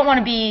mean, we don't want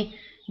to be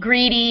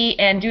greedy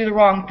and do the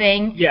wrong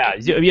thing. Yeah,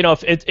 you know,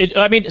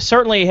 I mean,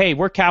 certainly, hey,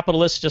 we're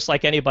capitalists just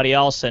like anybody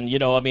else, and you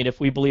know, I mean,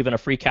 if we believe in a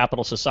free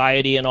capital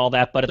society and all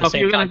that, but at the same time,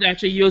 if you're going to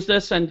actually use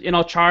this and you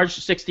know charge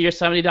 $60 or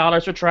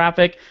 $70 for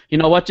traffic, you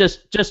know what?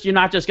 Just you're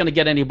not just going to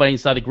get anybody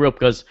inside the group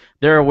because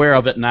they're aware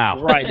of it now.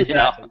 Right.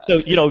 Yeah.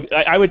 So you know,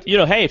 I would, you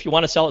know, hey, if you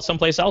want to sell it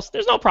someplace else,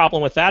 there's no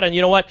problem with that. And you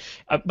know what?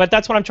 But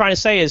that's what I'm trying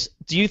to say is,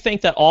 do you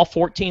think that all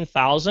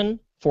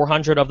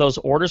 14,400 of those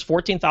orders,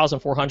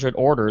 14,400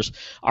 orders,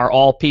 are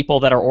all people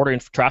that are ordering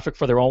traffic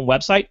for their own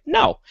website?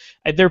 No.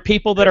 They're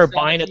people that are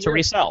buying it to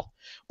resell.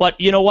 But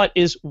you know what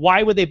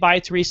why would they buy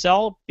it to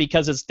resell?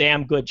 Because it's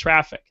damn good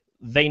traffic.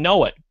 They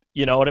know it.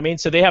 You know what I mean?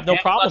 So they have no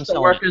problem selling it.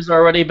 The work has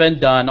already been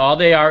done. All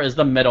they are is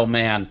the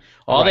middleman.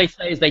 All they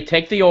say is they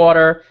take the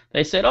order.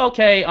 They said,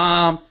 okay,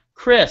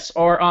 Chris,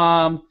 or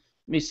let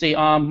me see,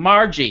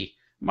 Margie,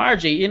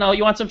 you know,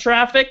 you want some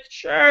traffic?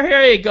 Sure,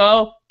 here you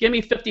go. Give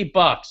me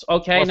 $50.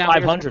 Okay, or now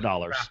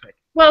 $500.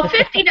 Well,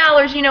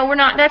 $50, you know,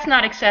 that's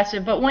not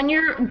excessive. But when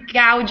you're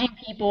gouging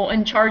people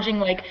and charging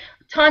like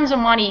tons of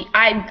money,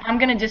 I'm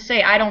gonna just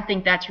say I don't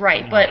think that's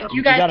right. But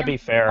you guys got to be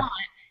fair.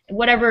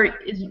 Whatever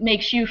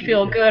makes you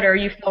feel good or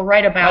you feel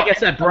right about. Like I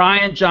said,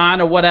 Brian, John,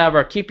 or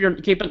whatever. Keep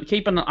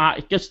an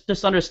eye.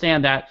 Just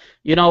understand that.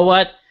 You know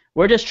what?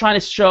 We're just trying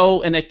to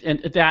show and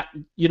that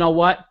you know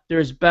what?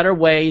 There's better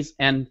ways,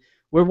 and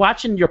we're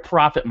watching your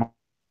profit.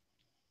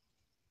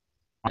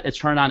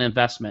 It's return on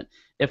investment.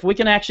 If we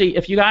can actually,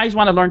 if you guys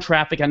want to learn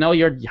traffic, I know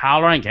you're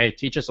hollering, hey,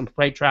 teach us some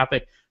paid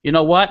traffic. You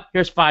know what?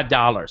 Here's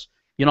 $5.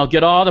 You know,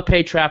 get all the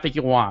paid traffic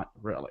you want,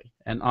 really,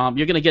 and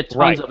you're going to get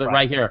tons of it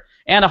right here,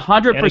 and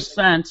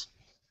 100%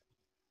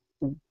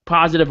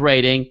 positive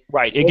rating.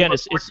 Right. Again,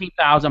 it's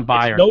 14,000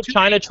 buyers. No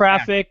China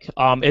traffic.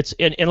 It's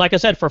and like I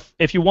said,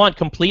 if you want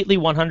completely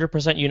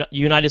 100%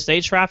 United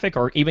States traffic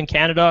or even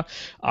Canada,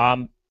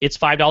 it's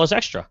 $5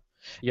 extra.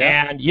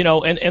 Yeah. And you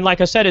know, and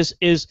like I said,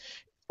 is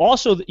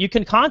also you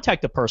can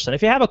contact the person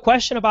if you have a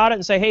question about it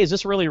and say, hey, is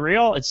this really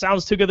real? It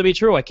sounds too good to be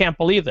true. I can't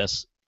believe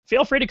this.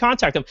 Feel free to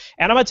contact them.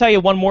 And I'm going to tell you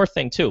one more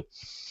thing too.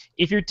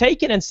 If you're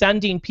taking and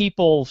sending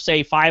people,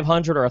 say,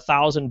 $500 or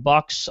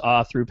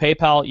 $1,000 through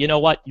PayPal, you know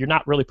what? You're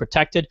not really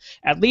protected.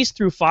 At least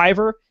through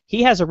Fiverr,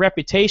 he has a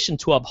reputation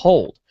to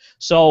uphold.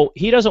 So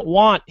he doesn't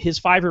want his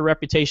Fiverr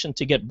reputation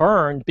to get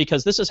burned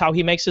because this is how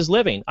he makes his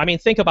living. I mean,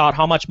 think about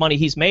how much money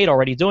he's made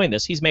already doing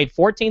this. He's made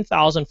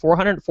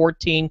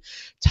 $14,414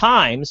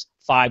 times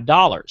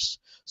 $5.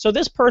 So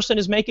this person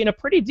is making a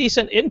pretty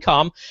decent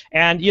income,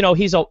 and you know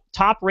he's a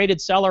top-rated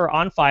seller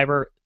on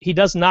Fiverr. He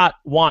does not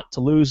want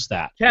to lose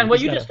that. Ken, what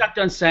you just got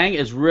done saying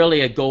is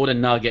really a golden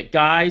nugget.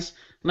 Guys,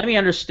 let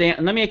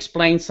me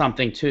explain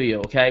something to you,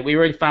 okay? We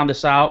already found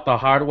this out the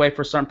hard way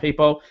for some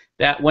people,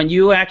 that when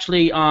you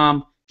actually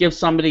give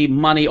somebody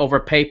money over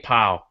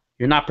PayPal,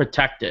 you're not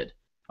protected,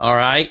 all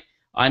right?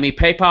 I mean,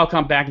 PayPal will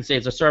come back and say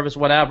it's a service,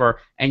 whatever,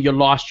 and you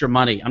lost your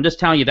money. I'm just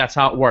telling you that's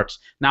how it works.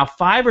 Now,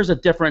 Fiverr's a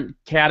different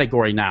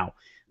category now.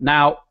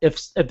 Now,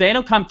 if they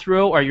don't come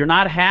through or you're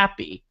not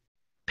happy,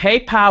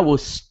 PayPal will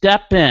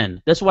step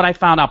in. This is what I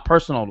found out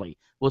personally.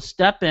 Will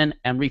step in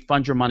and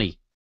refund your money.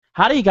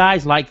 How do you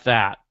guys like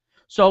that?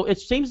 So it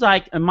seems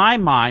like, in my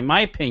mind,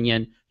 my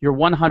opinion, you're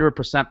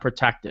 100%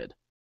 protected.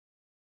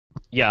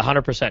 Yeah,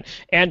 100%.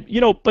 And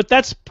but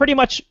that's pretty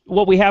much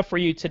what we have for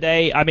you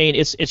today. I mean,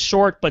 it's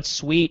short but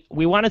sweet.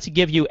 We wanted to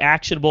give you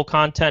actionable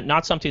content,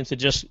 not something to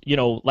just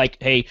like,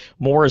 hey,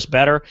 more is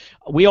better.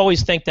 We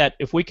always think that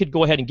if we could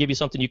go ahead and give you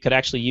something you could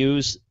actually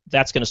use,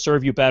 that's going to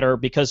serve you better,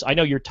 because I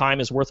know your time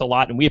is worth a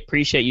lot, and we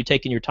appreciate you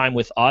taking your time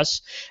with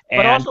us.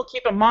 But also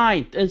keep in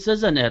mind, this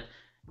isn't it.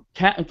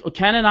 Ken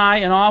and I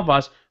and all of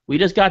us, we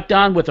just got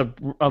done with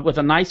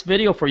a nice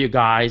video for you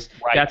guys.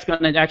 Right. That's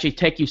going to actually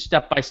take you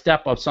step by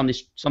step of some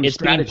It's strategies.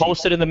 being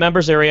posted in the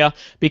members area,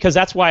 because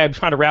that's why I'm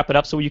trying to wrap it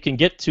up so you can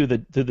get to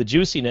the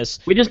juiciness.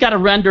 We just got to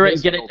render it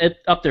and get it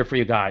up there for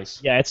you guys.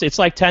 Yeah, it's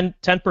like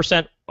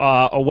 10%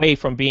 away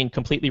from being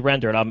completely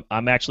rendered.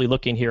 I'm actually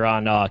looking here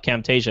on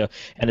Camtasia,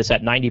 and it's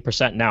at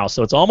 90% now.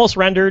 So it's almost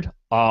rendered,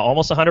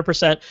 almost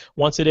 100%.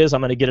 Once it is, I'm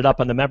going to get it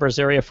up in the members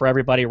area for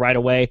everybody right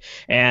away.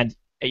 And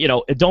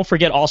don't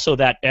forget also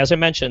that, as I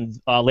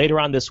mentioned, later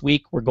on this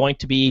week, we're going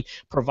to be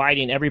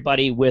providing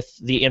everybody with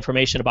the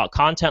information about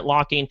content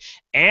locking,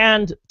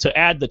 and to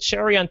add the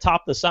cherry on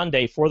top of the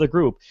sundae for the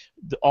group,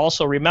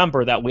 also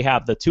remember that we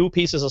have the 2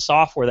 pieces of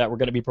software that we're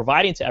going to be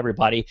providing to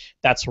everybody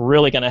that's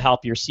really going to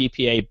help your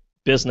CPA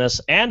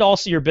business and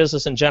also your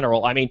business in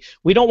general. I mean,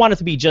 we don't want it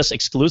to be just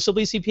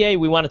exclusively CPA.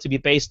 We want it to be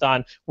based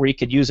on where you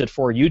could use it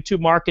for YouTube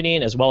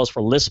marketing as well as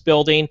for list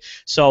building.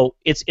 So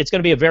it's going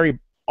to be a very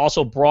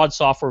also broad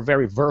software,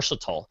 very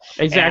versatile.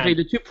 Exactly. And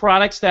the 2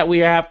 products that we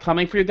have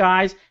coming for you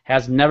guys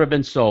has never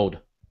been sold.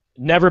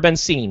 Never been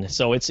seen.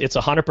 So it's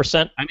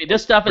 100%. I mean,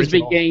 this stuff is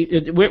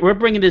being. We're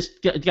bringing this,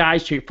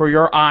 guys, to for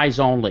your eyes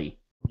only.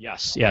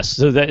 Yes.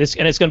 So it's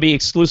going to be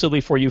exclusively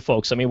for you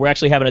folks. I mean, we're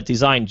actually having it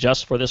designed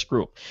just for this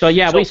group. So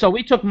yeah,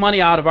 we took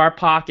money out of our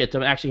pocket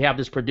to actually have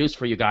this produced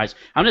for you guys.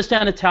 I'm just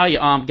trying to tell you,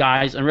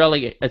 guys, and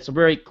really, it's a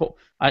very cool.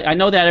 I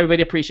know that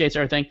everybody appreciates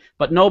everything,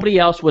 but nobody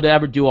else would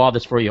ever do all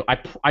this for you.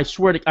 I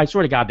swear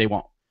to God, they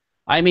won't.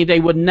 I mean,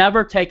 they would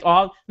never take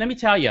all. Let me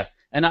tell you,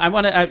 and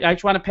I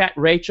just want to pat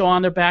Rachel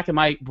on their back and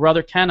my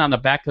brother Ken on the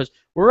back, because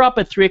we're up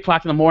at 3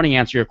 o'clock in the morning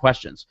answer your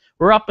questions.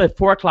 We're up at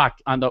 4 o'clock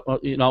on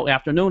the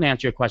afternoon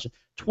answer your questions.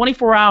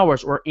 24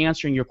 hours we're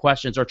answering your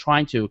questions, or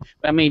trying to.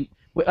 I mean,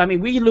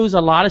 we lose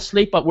a lot of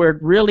sleep, but we're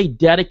really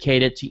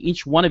dedicated to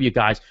each one of you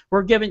guys.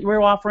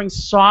 We're offering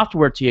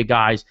software to you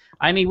guys.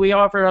 I mean, we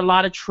offer a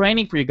lot of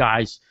training for you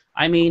guys.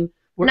 I mean,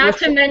 not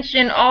to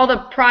mention all the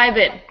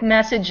private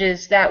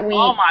messages that we.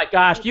 Oh my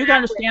gosh! Do you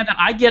understand that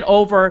I get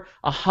over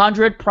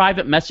 100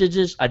 private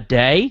messages a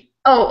day?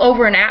 Oh,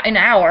 over an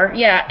hour,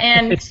 yeah.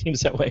 And it seems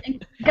that way.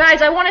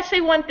 Guys, I want to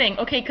say one thing,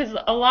 okay, because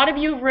a lot of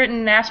you have written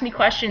and asked me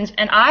questions,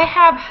 and I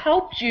have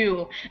helped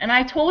you, and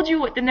I told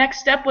you what the next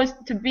step was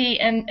to be,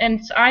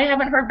 and I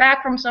haven't heard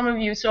back from some of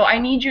you, so I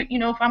need you,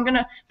 if I'm going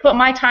to put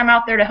my time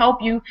out there to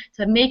help you,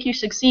 to make you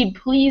succeed,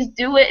 please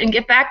do it and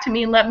get back to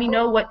me and let me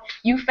know what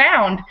you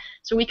found,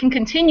 so we can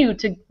continue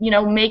to,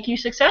 make you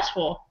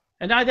successful.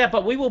 And not that,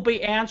 but we will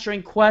be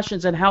answering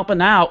questions and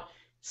helping out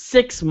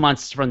 6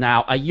 months from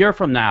now, a year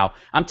from now.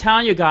 I'm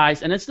telling you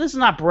guys, and this is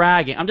not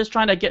bragging. I'm just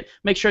trying to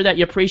make sure that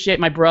you appreciate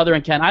my brother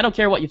and Ken. I don't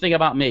care what you think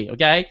about me,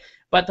 okay?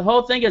 But the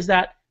whole thing is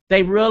that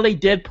they really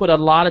did put a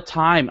lot of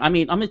time. I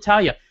mean, I'm going to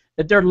tell you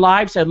that their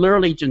lives have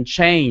literally been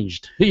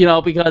changed,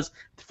 because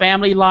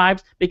family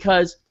lives,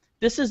 because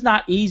this is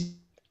not easy.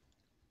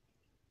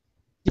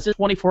 It's a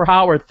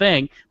 24-hour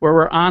thing where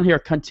we're on here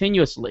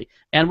continuously,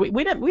 and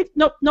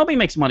nobody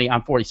makes money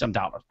on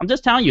 $47. I'm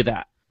just telling you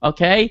that.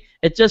 Okay,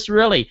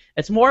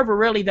 it's more of a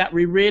really that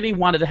we really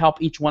wanted to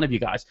help each one of you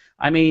guys.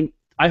 I mean,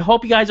 I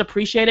hope you guys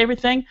appreciate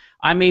everything.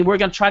 I mean, we're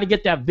going to try to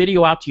get that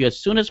video out to you as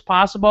soon as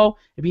possible.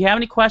 If you have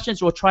any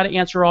questions, we'll try to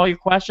answer all your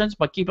questions,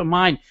 but keep in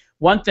mind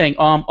one thing.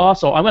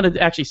 Also, I'm going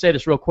to actually say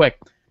this real quick.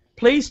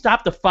 Please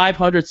stop the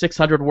 500,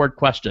 600 word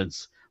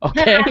questions.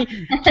 Okay,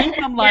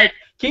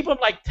 keep them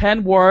like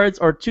 10 words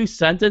or 2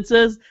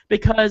 sentences,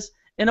 because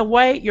in a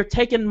way, you're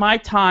taking my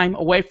time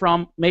away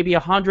from maybe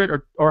 100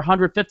 or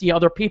 150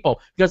 other people,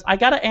 because I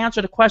got to answer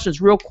the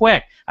questions real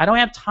quick. I don't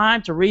have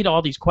time to read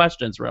all these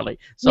questions, really.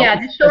 So, yeah,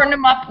 just shorten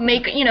them up.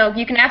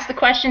 You can ask the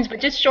questions,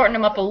 but just shorten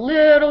them up a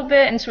little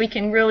bit, and so we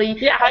can really.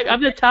 Yeah, I'm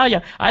going to tell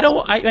you.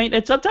 I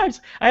mean, sometimes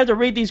I have to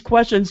read these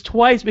questions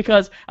twice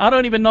because I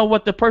don't even know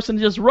what the person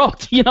just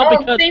wrote.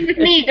 Because same with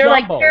me. They're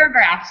like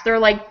paragraphs. They're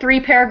like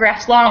 3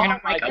 paragraphs long, and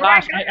I'm like,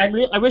 gosh,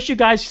 I wish you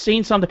guys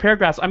seen some of the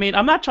paragraphs. I mean,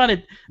 I'm not trying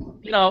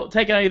to,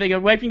 take anything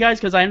away from you guys,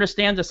 because I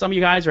understand that some of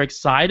you guys are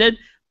excited,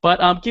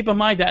 but keep in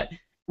mind that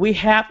we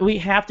have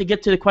to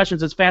get to the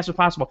questions as fast as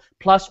possible.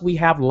 Plus, we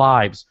have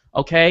lives,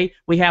 okay?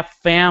 We have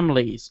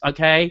families,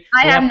 okay?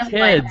 We have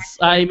kids.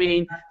 I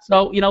mean,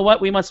 so you know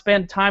what? We must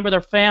spend time with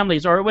our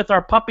families or with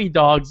our puppy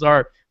dogs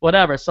or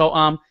whatever.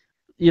 So,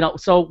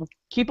 so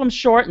keep them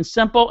short and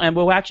simple, and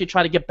we'll actually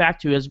try to get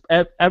back to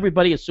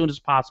everybody as soon as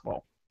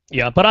possible.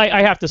 Yeah, but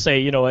I have to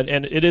say,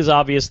 and it is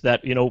obvious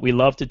that, we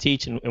love to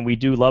teach and we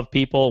do love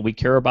people. We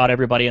care about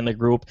everybody in the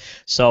group.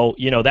 So,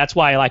 that's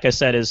why, like I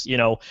said,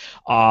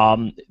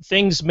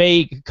 things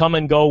may come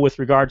and go with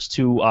regards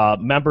to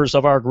members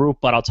of our group,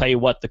 but I'll tell you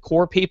what, the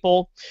core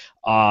people,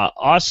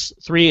 us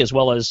three, as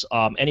well as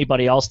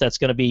anybody else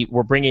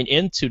we're bringing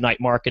into Night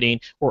Marketing,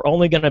 we're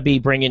only going to be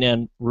bringing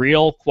in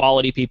real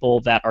quality people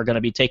that are going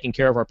to be taking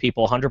care of our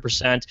people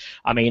 100%.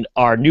 I mean,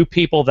 our new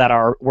people that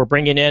we're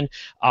bringing in,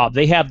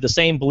 they have the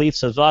same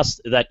beliefs as us,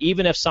 that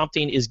even if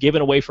something is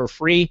given away for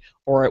free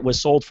or it was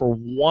sold for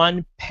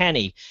 1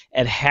 penny,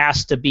 it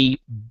has to be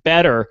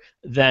better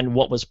than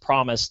what was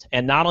promised.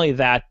 And not only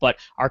that, but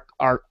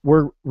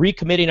we're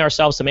recommitting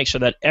ourselves to make sure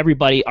that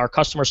our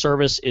customer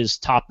service is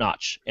top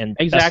notch. And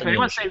exactly. I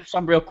want to say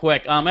something real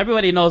quick.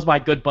 Everybody knows my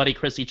good buddy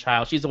Chrissy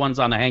Childs. She's the one's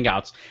on the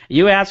Hangouts.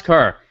 You ask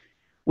her.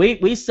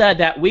 We said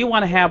that we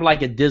want to have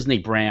like a Disney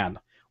brand,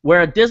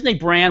 where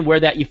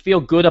that you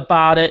feel good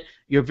about it.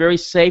 You're very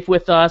safe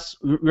with us.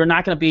 You're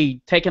not going to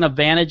be taken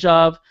advantage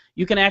of.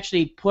 You can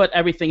actually put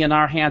everything in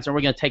our hands, and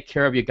we're going to take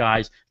care of you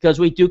guys, because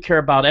we do care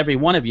about every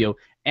one of you.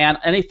 And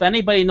if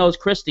anybody knows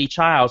Christy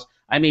Childs,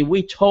 I mean,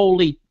 we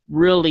totally,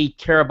 really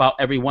care about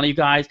every one of you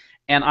guys.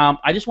 And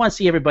I just want to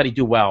see everybody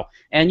do well.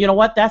 And you know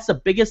what? That's the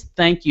biggest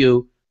thank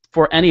you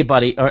for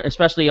anybody, or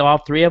especially all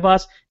three of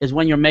us, is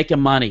when you're making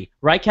money.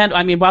 Right, Ken?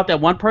 I mean, about that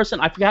one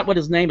person, I forgot what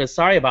his name is.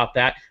 Sorry about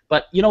that.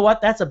 But you know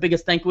what? That's the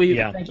biggest thank you.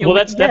 Yeah. Well,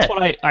 that's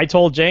what I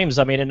told James.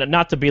 I mean, and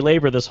not to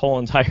belabor this whole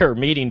entire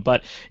meeting,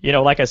 but,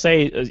 like I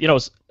say,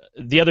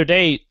 the other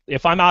day,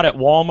 if I'm out at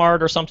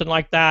Walmart or something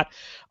like that,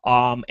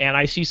 and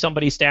I see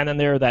somebody standing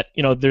there that,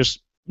 there's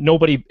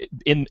nobody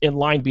in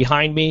line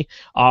behind me,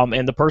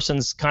 and the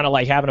person's kind of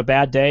like having a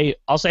bad day,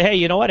 I'll say, hey,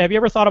 you know what, have you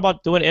ever thought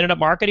about doing internet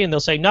marketing? And they'll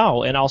say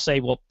no, and I'll say,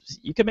 well,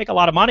 you can make a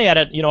lot of money at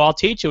it, I'll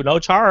teach you, no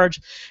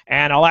charge,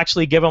 and I'll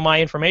actually give them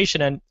my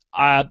information. And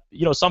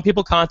some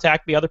people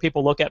contact me, other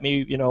people look at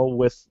me,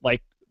 with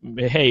like,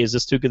 hey, is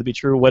this too good to be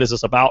true? What is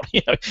this about?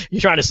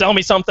 You're trying to sell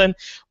me something?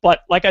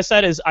 But like I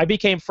said, I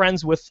became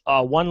friends with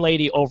one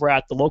lady over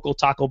at the local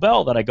Taco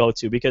Bell that I go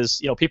to,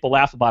 because people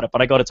laugh about it, but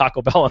I go to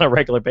Taco Bell on a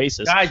regular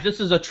basis. Guys, this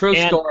is a true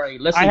story.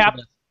 Listen to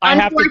this. I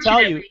have to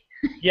tell you.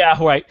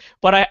 Yeah, right.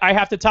 But I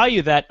have to tell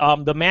you that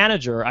the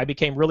manager, I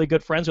became really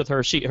good friends with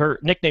her. Her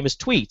nickname is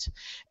Tweet,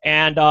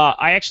 and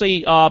I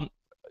actually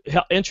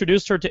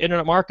introduced her to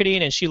internet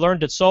marketing, and she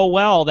learned it so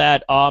well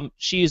that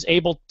she is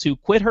able to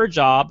quit her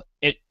job.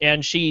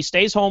 And she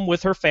stays home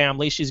with her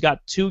family. She's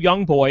got 2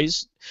 young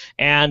boys,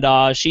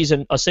 and she's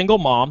a single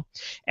mom.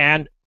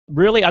 And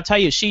really, I'll tell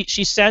you, she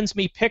sends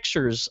me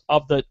pictures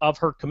of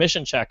her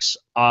commission checks.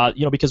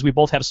 Because we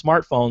both have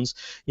smartphones.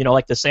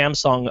 Like the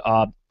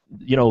Samsung.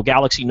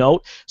 Galaxy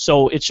Note.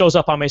 So it shows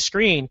up on my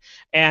screen,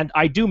 and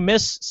I do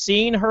miss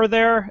seeing her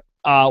there.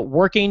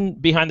 Working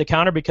behind the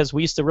counter, because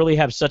we used to really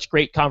have such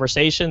great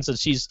conversations, and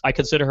I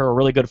consider her a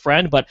really good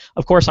friend. But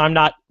of course, I'm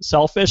not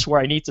selfish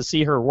where I need to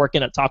see her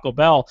working at Taco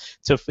Bell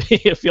to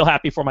feel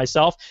happy for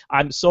myself.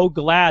 I'm so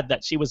glad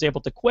that she was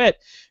able to quit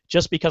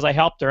just because I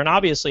helped her, and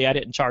obviously I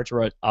didn't charge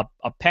her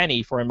a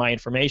penny for my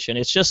information.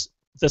 It's just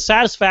the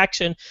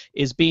satisfaction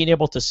is being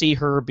able to see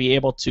her be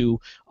able to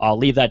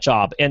leave that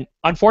job. And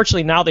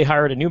unfortunately, now they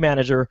hired a new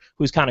manager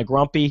who's kind of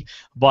grumpy,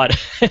 but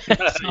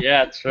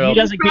yeah, true.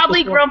 He's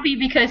probably grumpy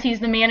because he's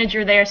the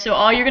manager there, so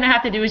all you're going to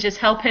have to do is just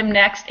help him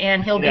next,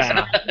 and he'll be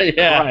fine.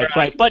 Yeah,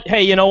 right. But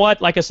hey, you know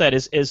what? Like I said,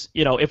 is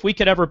if we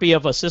could ever be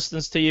of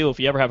assistance to you, if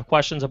you ever have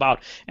questions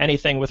about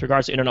anything with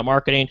regards to internet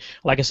marketing,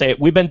 like I say,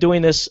 we've been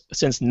doing this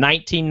since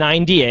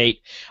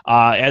 1998.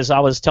 As I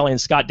was telling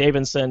Scott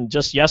Davidson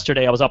just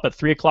yesterday, I was up at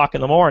 3 o'clock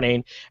in the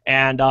morning,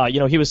 and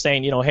he was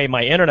saying, hey,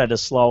 my internet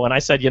is slow, and I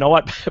said, you know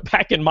what?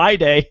 Back in my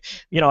day,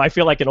 I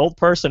feel like an old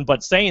person,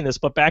 but saying this,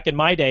 but back in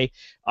my day,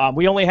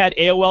 we only had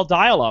AOL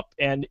dial-up,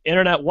 and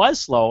internet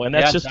was slow, and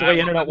that's just the way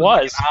internet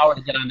was. An hour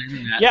to get on the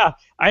internet. Yeah,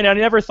 I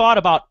never thought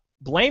about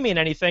blaming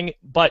anything,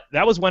 but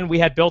that was when we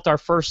had built our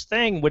first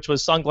thing, which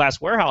was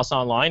Sunglass Warehouse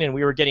Online, and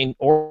we were getting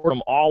orders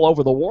from all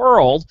over the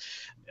world.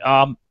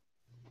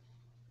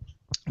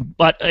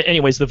 But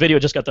anyways, the video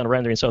just got done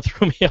rendering, so it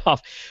threw me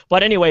off.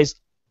 But anyways,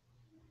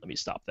 let me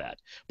stop that.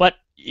 But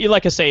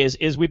like I say,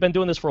 is we've been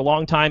doing this for a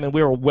long time, and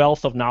we're a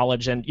wealth of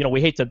knowledge, and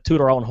we hate to toot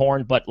our own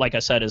horn, but like I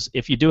said, is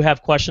if you do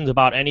have questions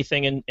about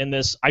anything in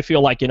this, I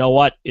feel like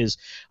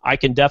I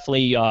can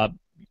definitely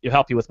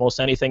help you with most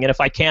anything, and if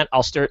I can't,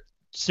 I'll steer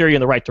you in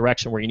the right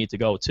direction where you need to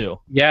go too.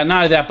 Yeah, not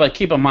only that, but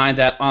keep in mind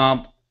that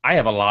I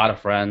have a lot of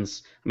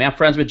friends. I mean, I'm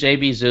friends with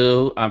JB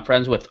Zoo. I'm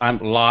friends with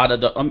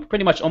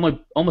pretty much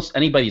almost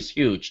anybody's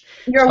huge.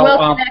 You're a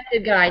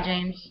well-connected guy,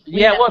 James.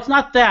 Yeah, well, it's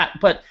not that,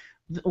 but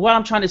what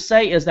I'm trying to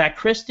say is that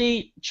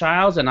Christy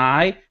Childs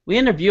and we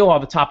interview all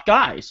the top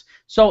guys.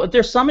 So if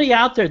there's somebody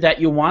out there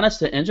that you want us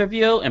to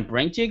interview and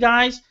bring to you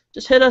guys,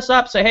 just hit us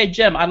up. Say, hey,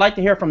 Jim, I'd like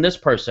to hear from this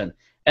person.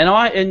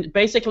 And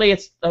basically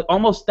it's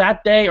almost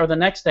that day or the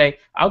next day,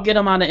 I'll get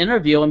them on an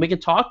interview, and we can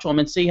talk to them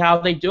and see how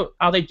they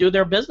do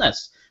their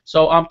business.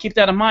 So keep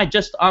that in mind.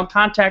 Just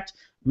contact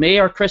me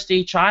or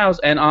Christy Childs,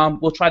 and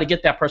we'll try to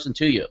get that person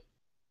to you.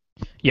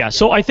 Yeah,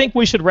 so I think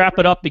we should wrap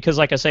it up because,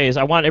 like I say,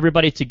 I want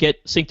everybody to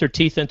sink their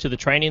teeth into the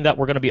training that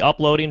we're going to be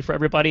uploading for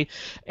everybody.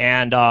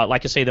 And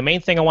like I say, the main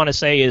thing I want to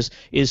say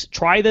is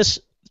try this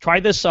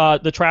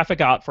the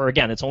traffic out for,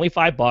 again, it's only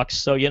 $5.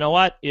 So you know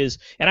what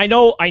and I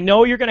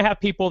know you're going to have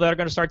people that are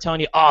going to start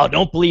telling you, oh,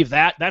 don't believe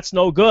that, that's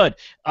no good,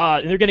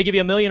 and they're going to give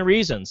you a million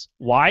reasons.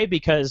 Why?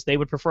 Because they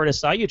would prefer to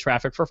sell you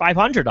traffic for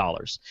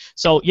 $500.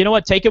 So you know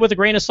what, take it with a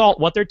grain of salt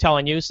what they're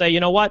telling you. Say, you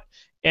know what,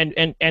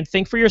 and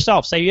think for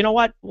yourself. Say, you know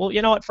what, well,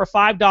 you know what, for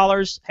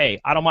 $5,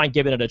 hey, I don't mind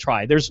giving it a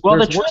try. There's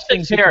the truth worse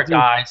things is here,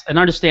 guys, and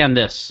understand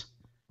this: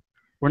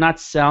 we're not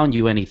selling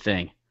you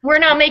anything. We're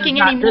not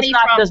making any money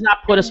from. Does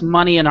not put us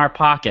money in our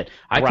pocket.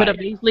 I could have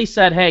easily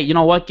said, hey, you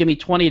know what? Give me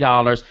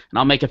 $20 and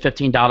I'll make a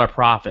 $15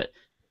 profit.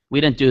 We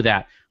didn't do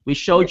that. We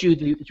showed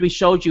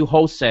you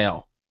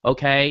wholesale.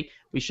 Okay.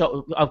 We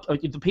show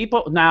the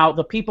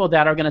people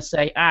that are going to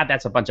say,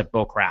 that's a bunch of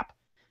bull crap.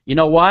 You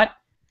know what?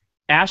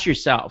 Ask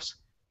yourselves,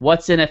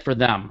 what's in it for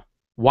them?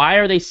 Why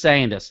are they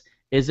saying this?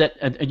 Is it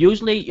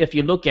usually, if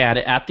you look at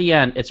it at the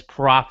end, it's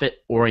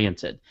profit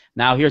oriented.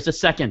 Now here's the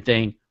second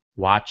thing.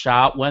 Watch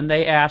out when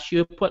they ask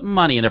you to put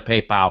money in their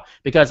PayPal,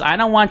 because I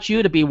don't want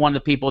you to be one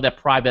of the people that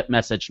private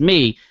message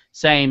me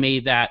saying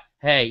me that,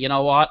 hey, you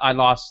know what, I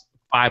lost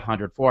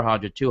 $500,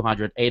 $400,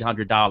 $200,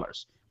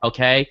 $800,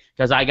 okay,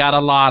 because I got a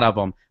lot of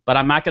them. But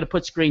I'm not going to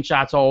put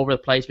screenshots all over the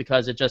place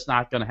because it's just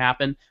not going to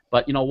happen.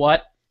 But you know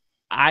what?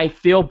 I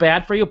feel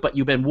bad for you, but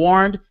you've been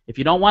warned. If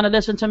you don't want to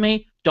listen to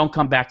me, don't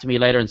come back to me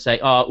later and say,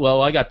 oh,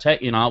 well, I got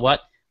you know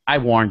what? I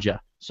warned you.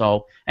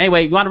 So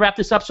anyway, you want to wrap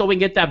this up so we can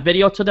get that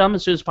video to them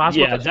as soon as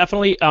possible? Yeah,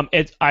 definitely.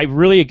 I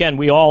really, again,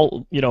 we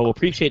all,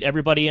 appreciate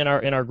everybody in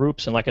our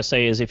groups. And like I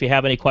say, if you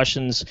have any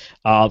questions,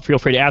 feel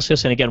free to ask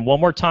us. And again, one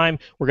more time,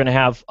 we're going to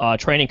have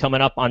training coming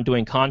up on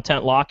doing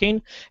content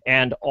locking,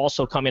 and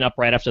also coming up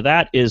right after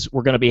that is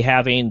we're going to be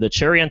having the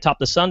cherry on top of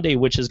the sundae,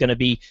 which is going to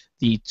be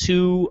the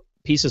 2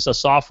 pieces of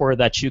software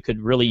that you could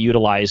really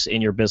utilize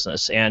in your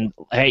business. And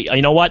hey,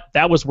 you know what?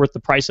 That was worth the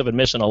price of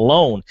admission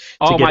alone.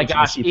 Oh my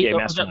gosh! CPA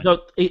Mastermind.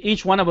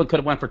 Each one of them could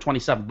have went for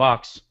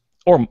 $27.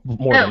 Or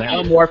more than that.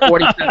 Or more,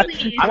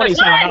 $47.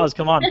 $27.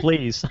 Come on,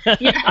 please.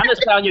 Yeah. I'm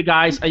just telling you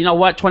guys. You know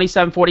what?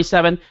 27,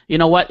 47. You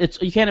know what?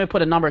 You can't even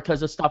put a number because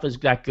this stuff is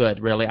that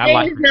good. Really,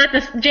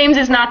 James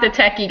is not the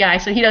techie guy,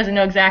 so he doesn't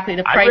know exactly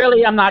the price. I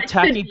really am not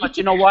techie, but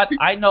you know what?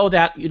 I know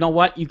that. You know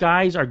what? You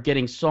guys are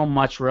getting so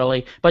much,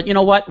 really. But you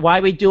know what?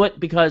 Why we do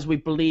it? Because we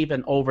believe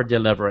in over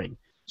delivering.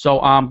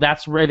 So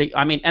that's really,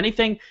 I mean,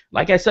 anything,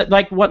 like I said,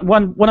 like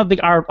one of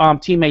our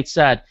teammates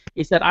said,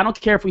 he said, I don't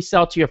care if we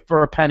sell to you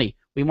for a penny.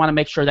 We want to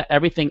make sure that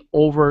everything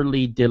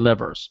overly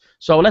delivers.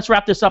 So let's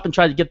wrap this up and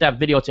try to get that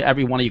video to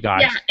every one of you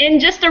guys. Yeah,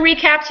 and just to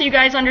recap so you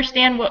guys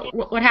understand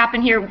what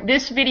happened here,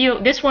 this video,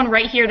 this one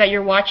right here that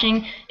you're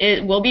watching,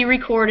 is being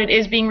recorded,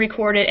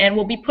 and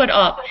will be put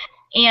up.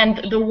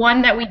 And the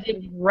one that we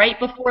did right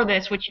before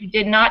this, which you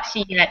did not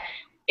see yet,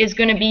 is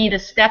going to be the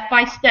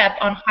step-by-step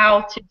on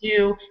how to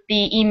do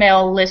the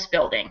email list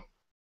building.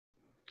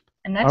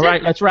 And that's all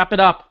right, let's wrap it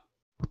up.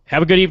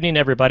 Have a good evening,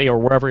 everybody, or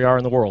wherever you are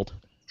in the world.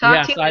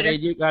 Yes, I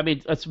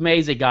mean, it's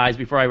amazing, guys.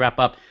 Before I wrap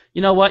up,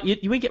 you know what?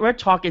 We're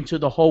talking to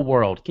the whole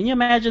world. Can you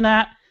imagine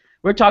that?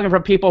 We're talking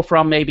from people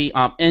from maybe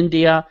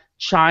India,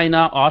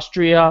 China,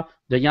 Austria,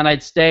 the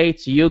United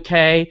States,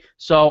 UK.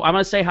 So I'm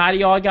going to say hi to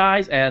y'all,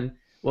 guys, and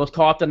we'll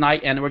call it the night,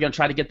 and we're going to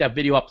try to get that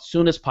video up as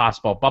soon as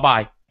possible.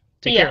 Bye-bye.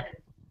 Take care.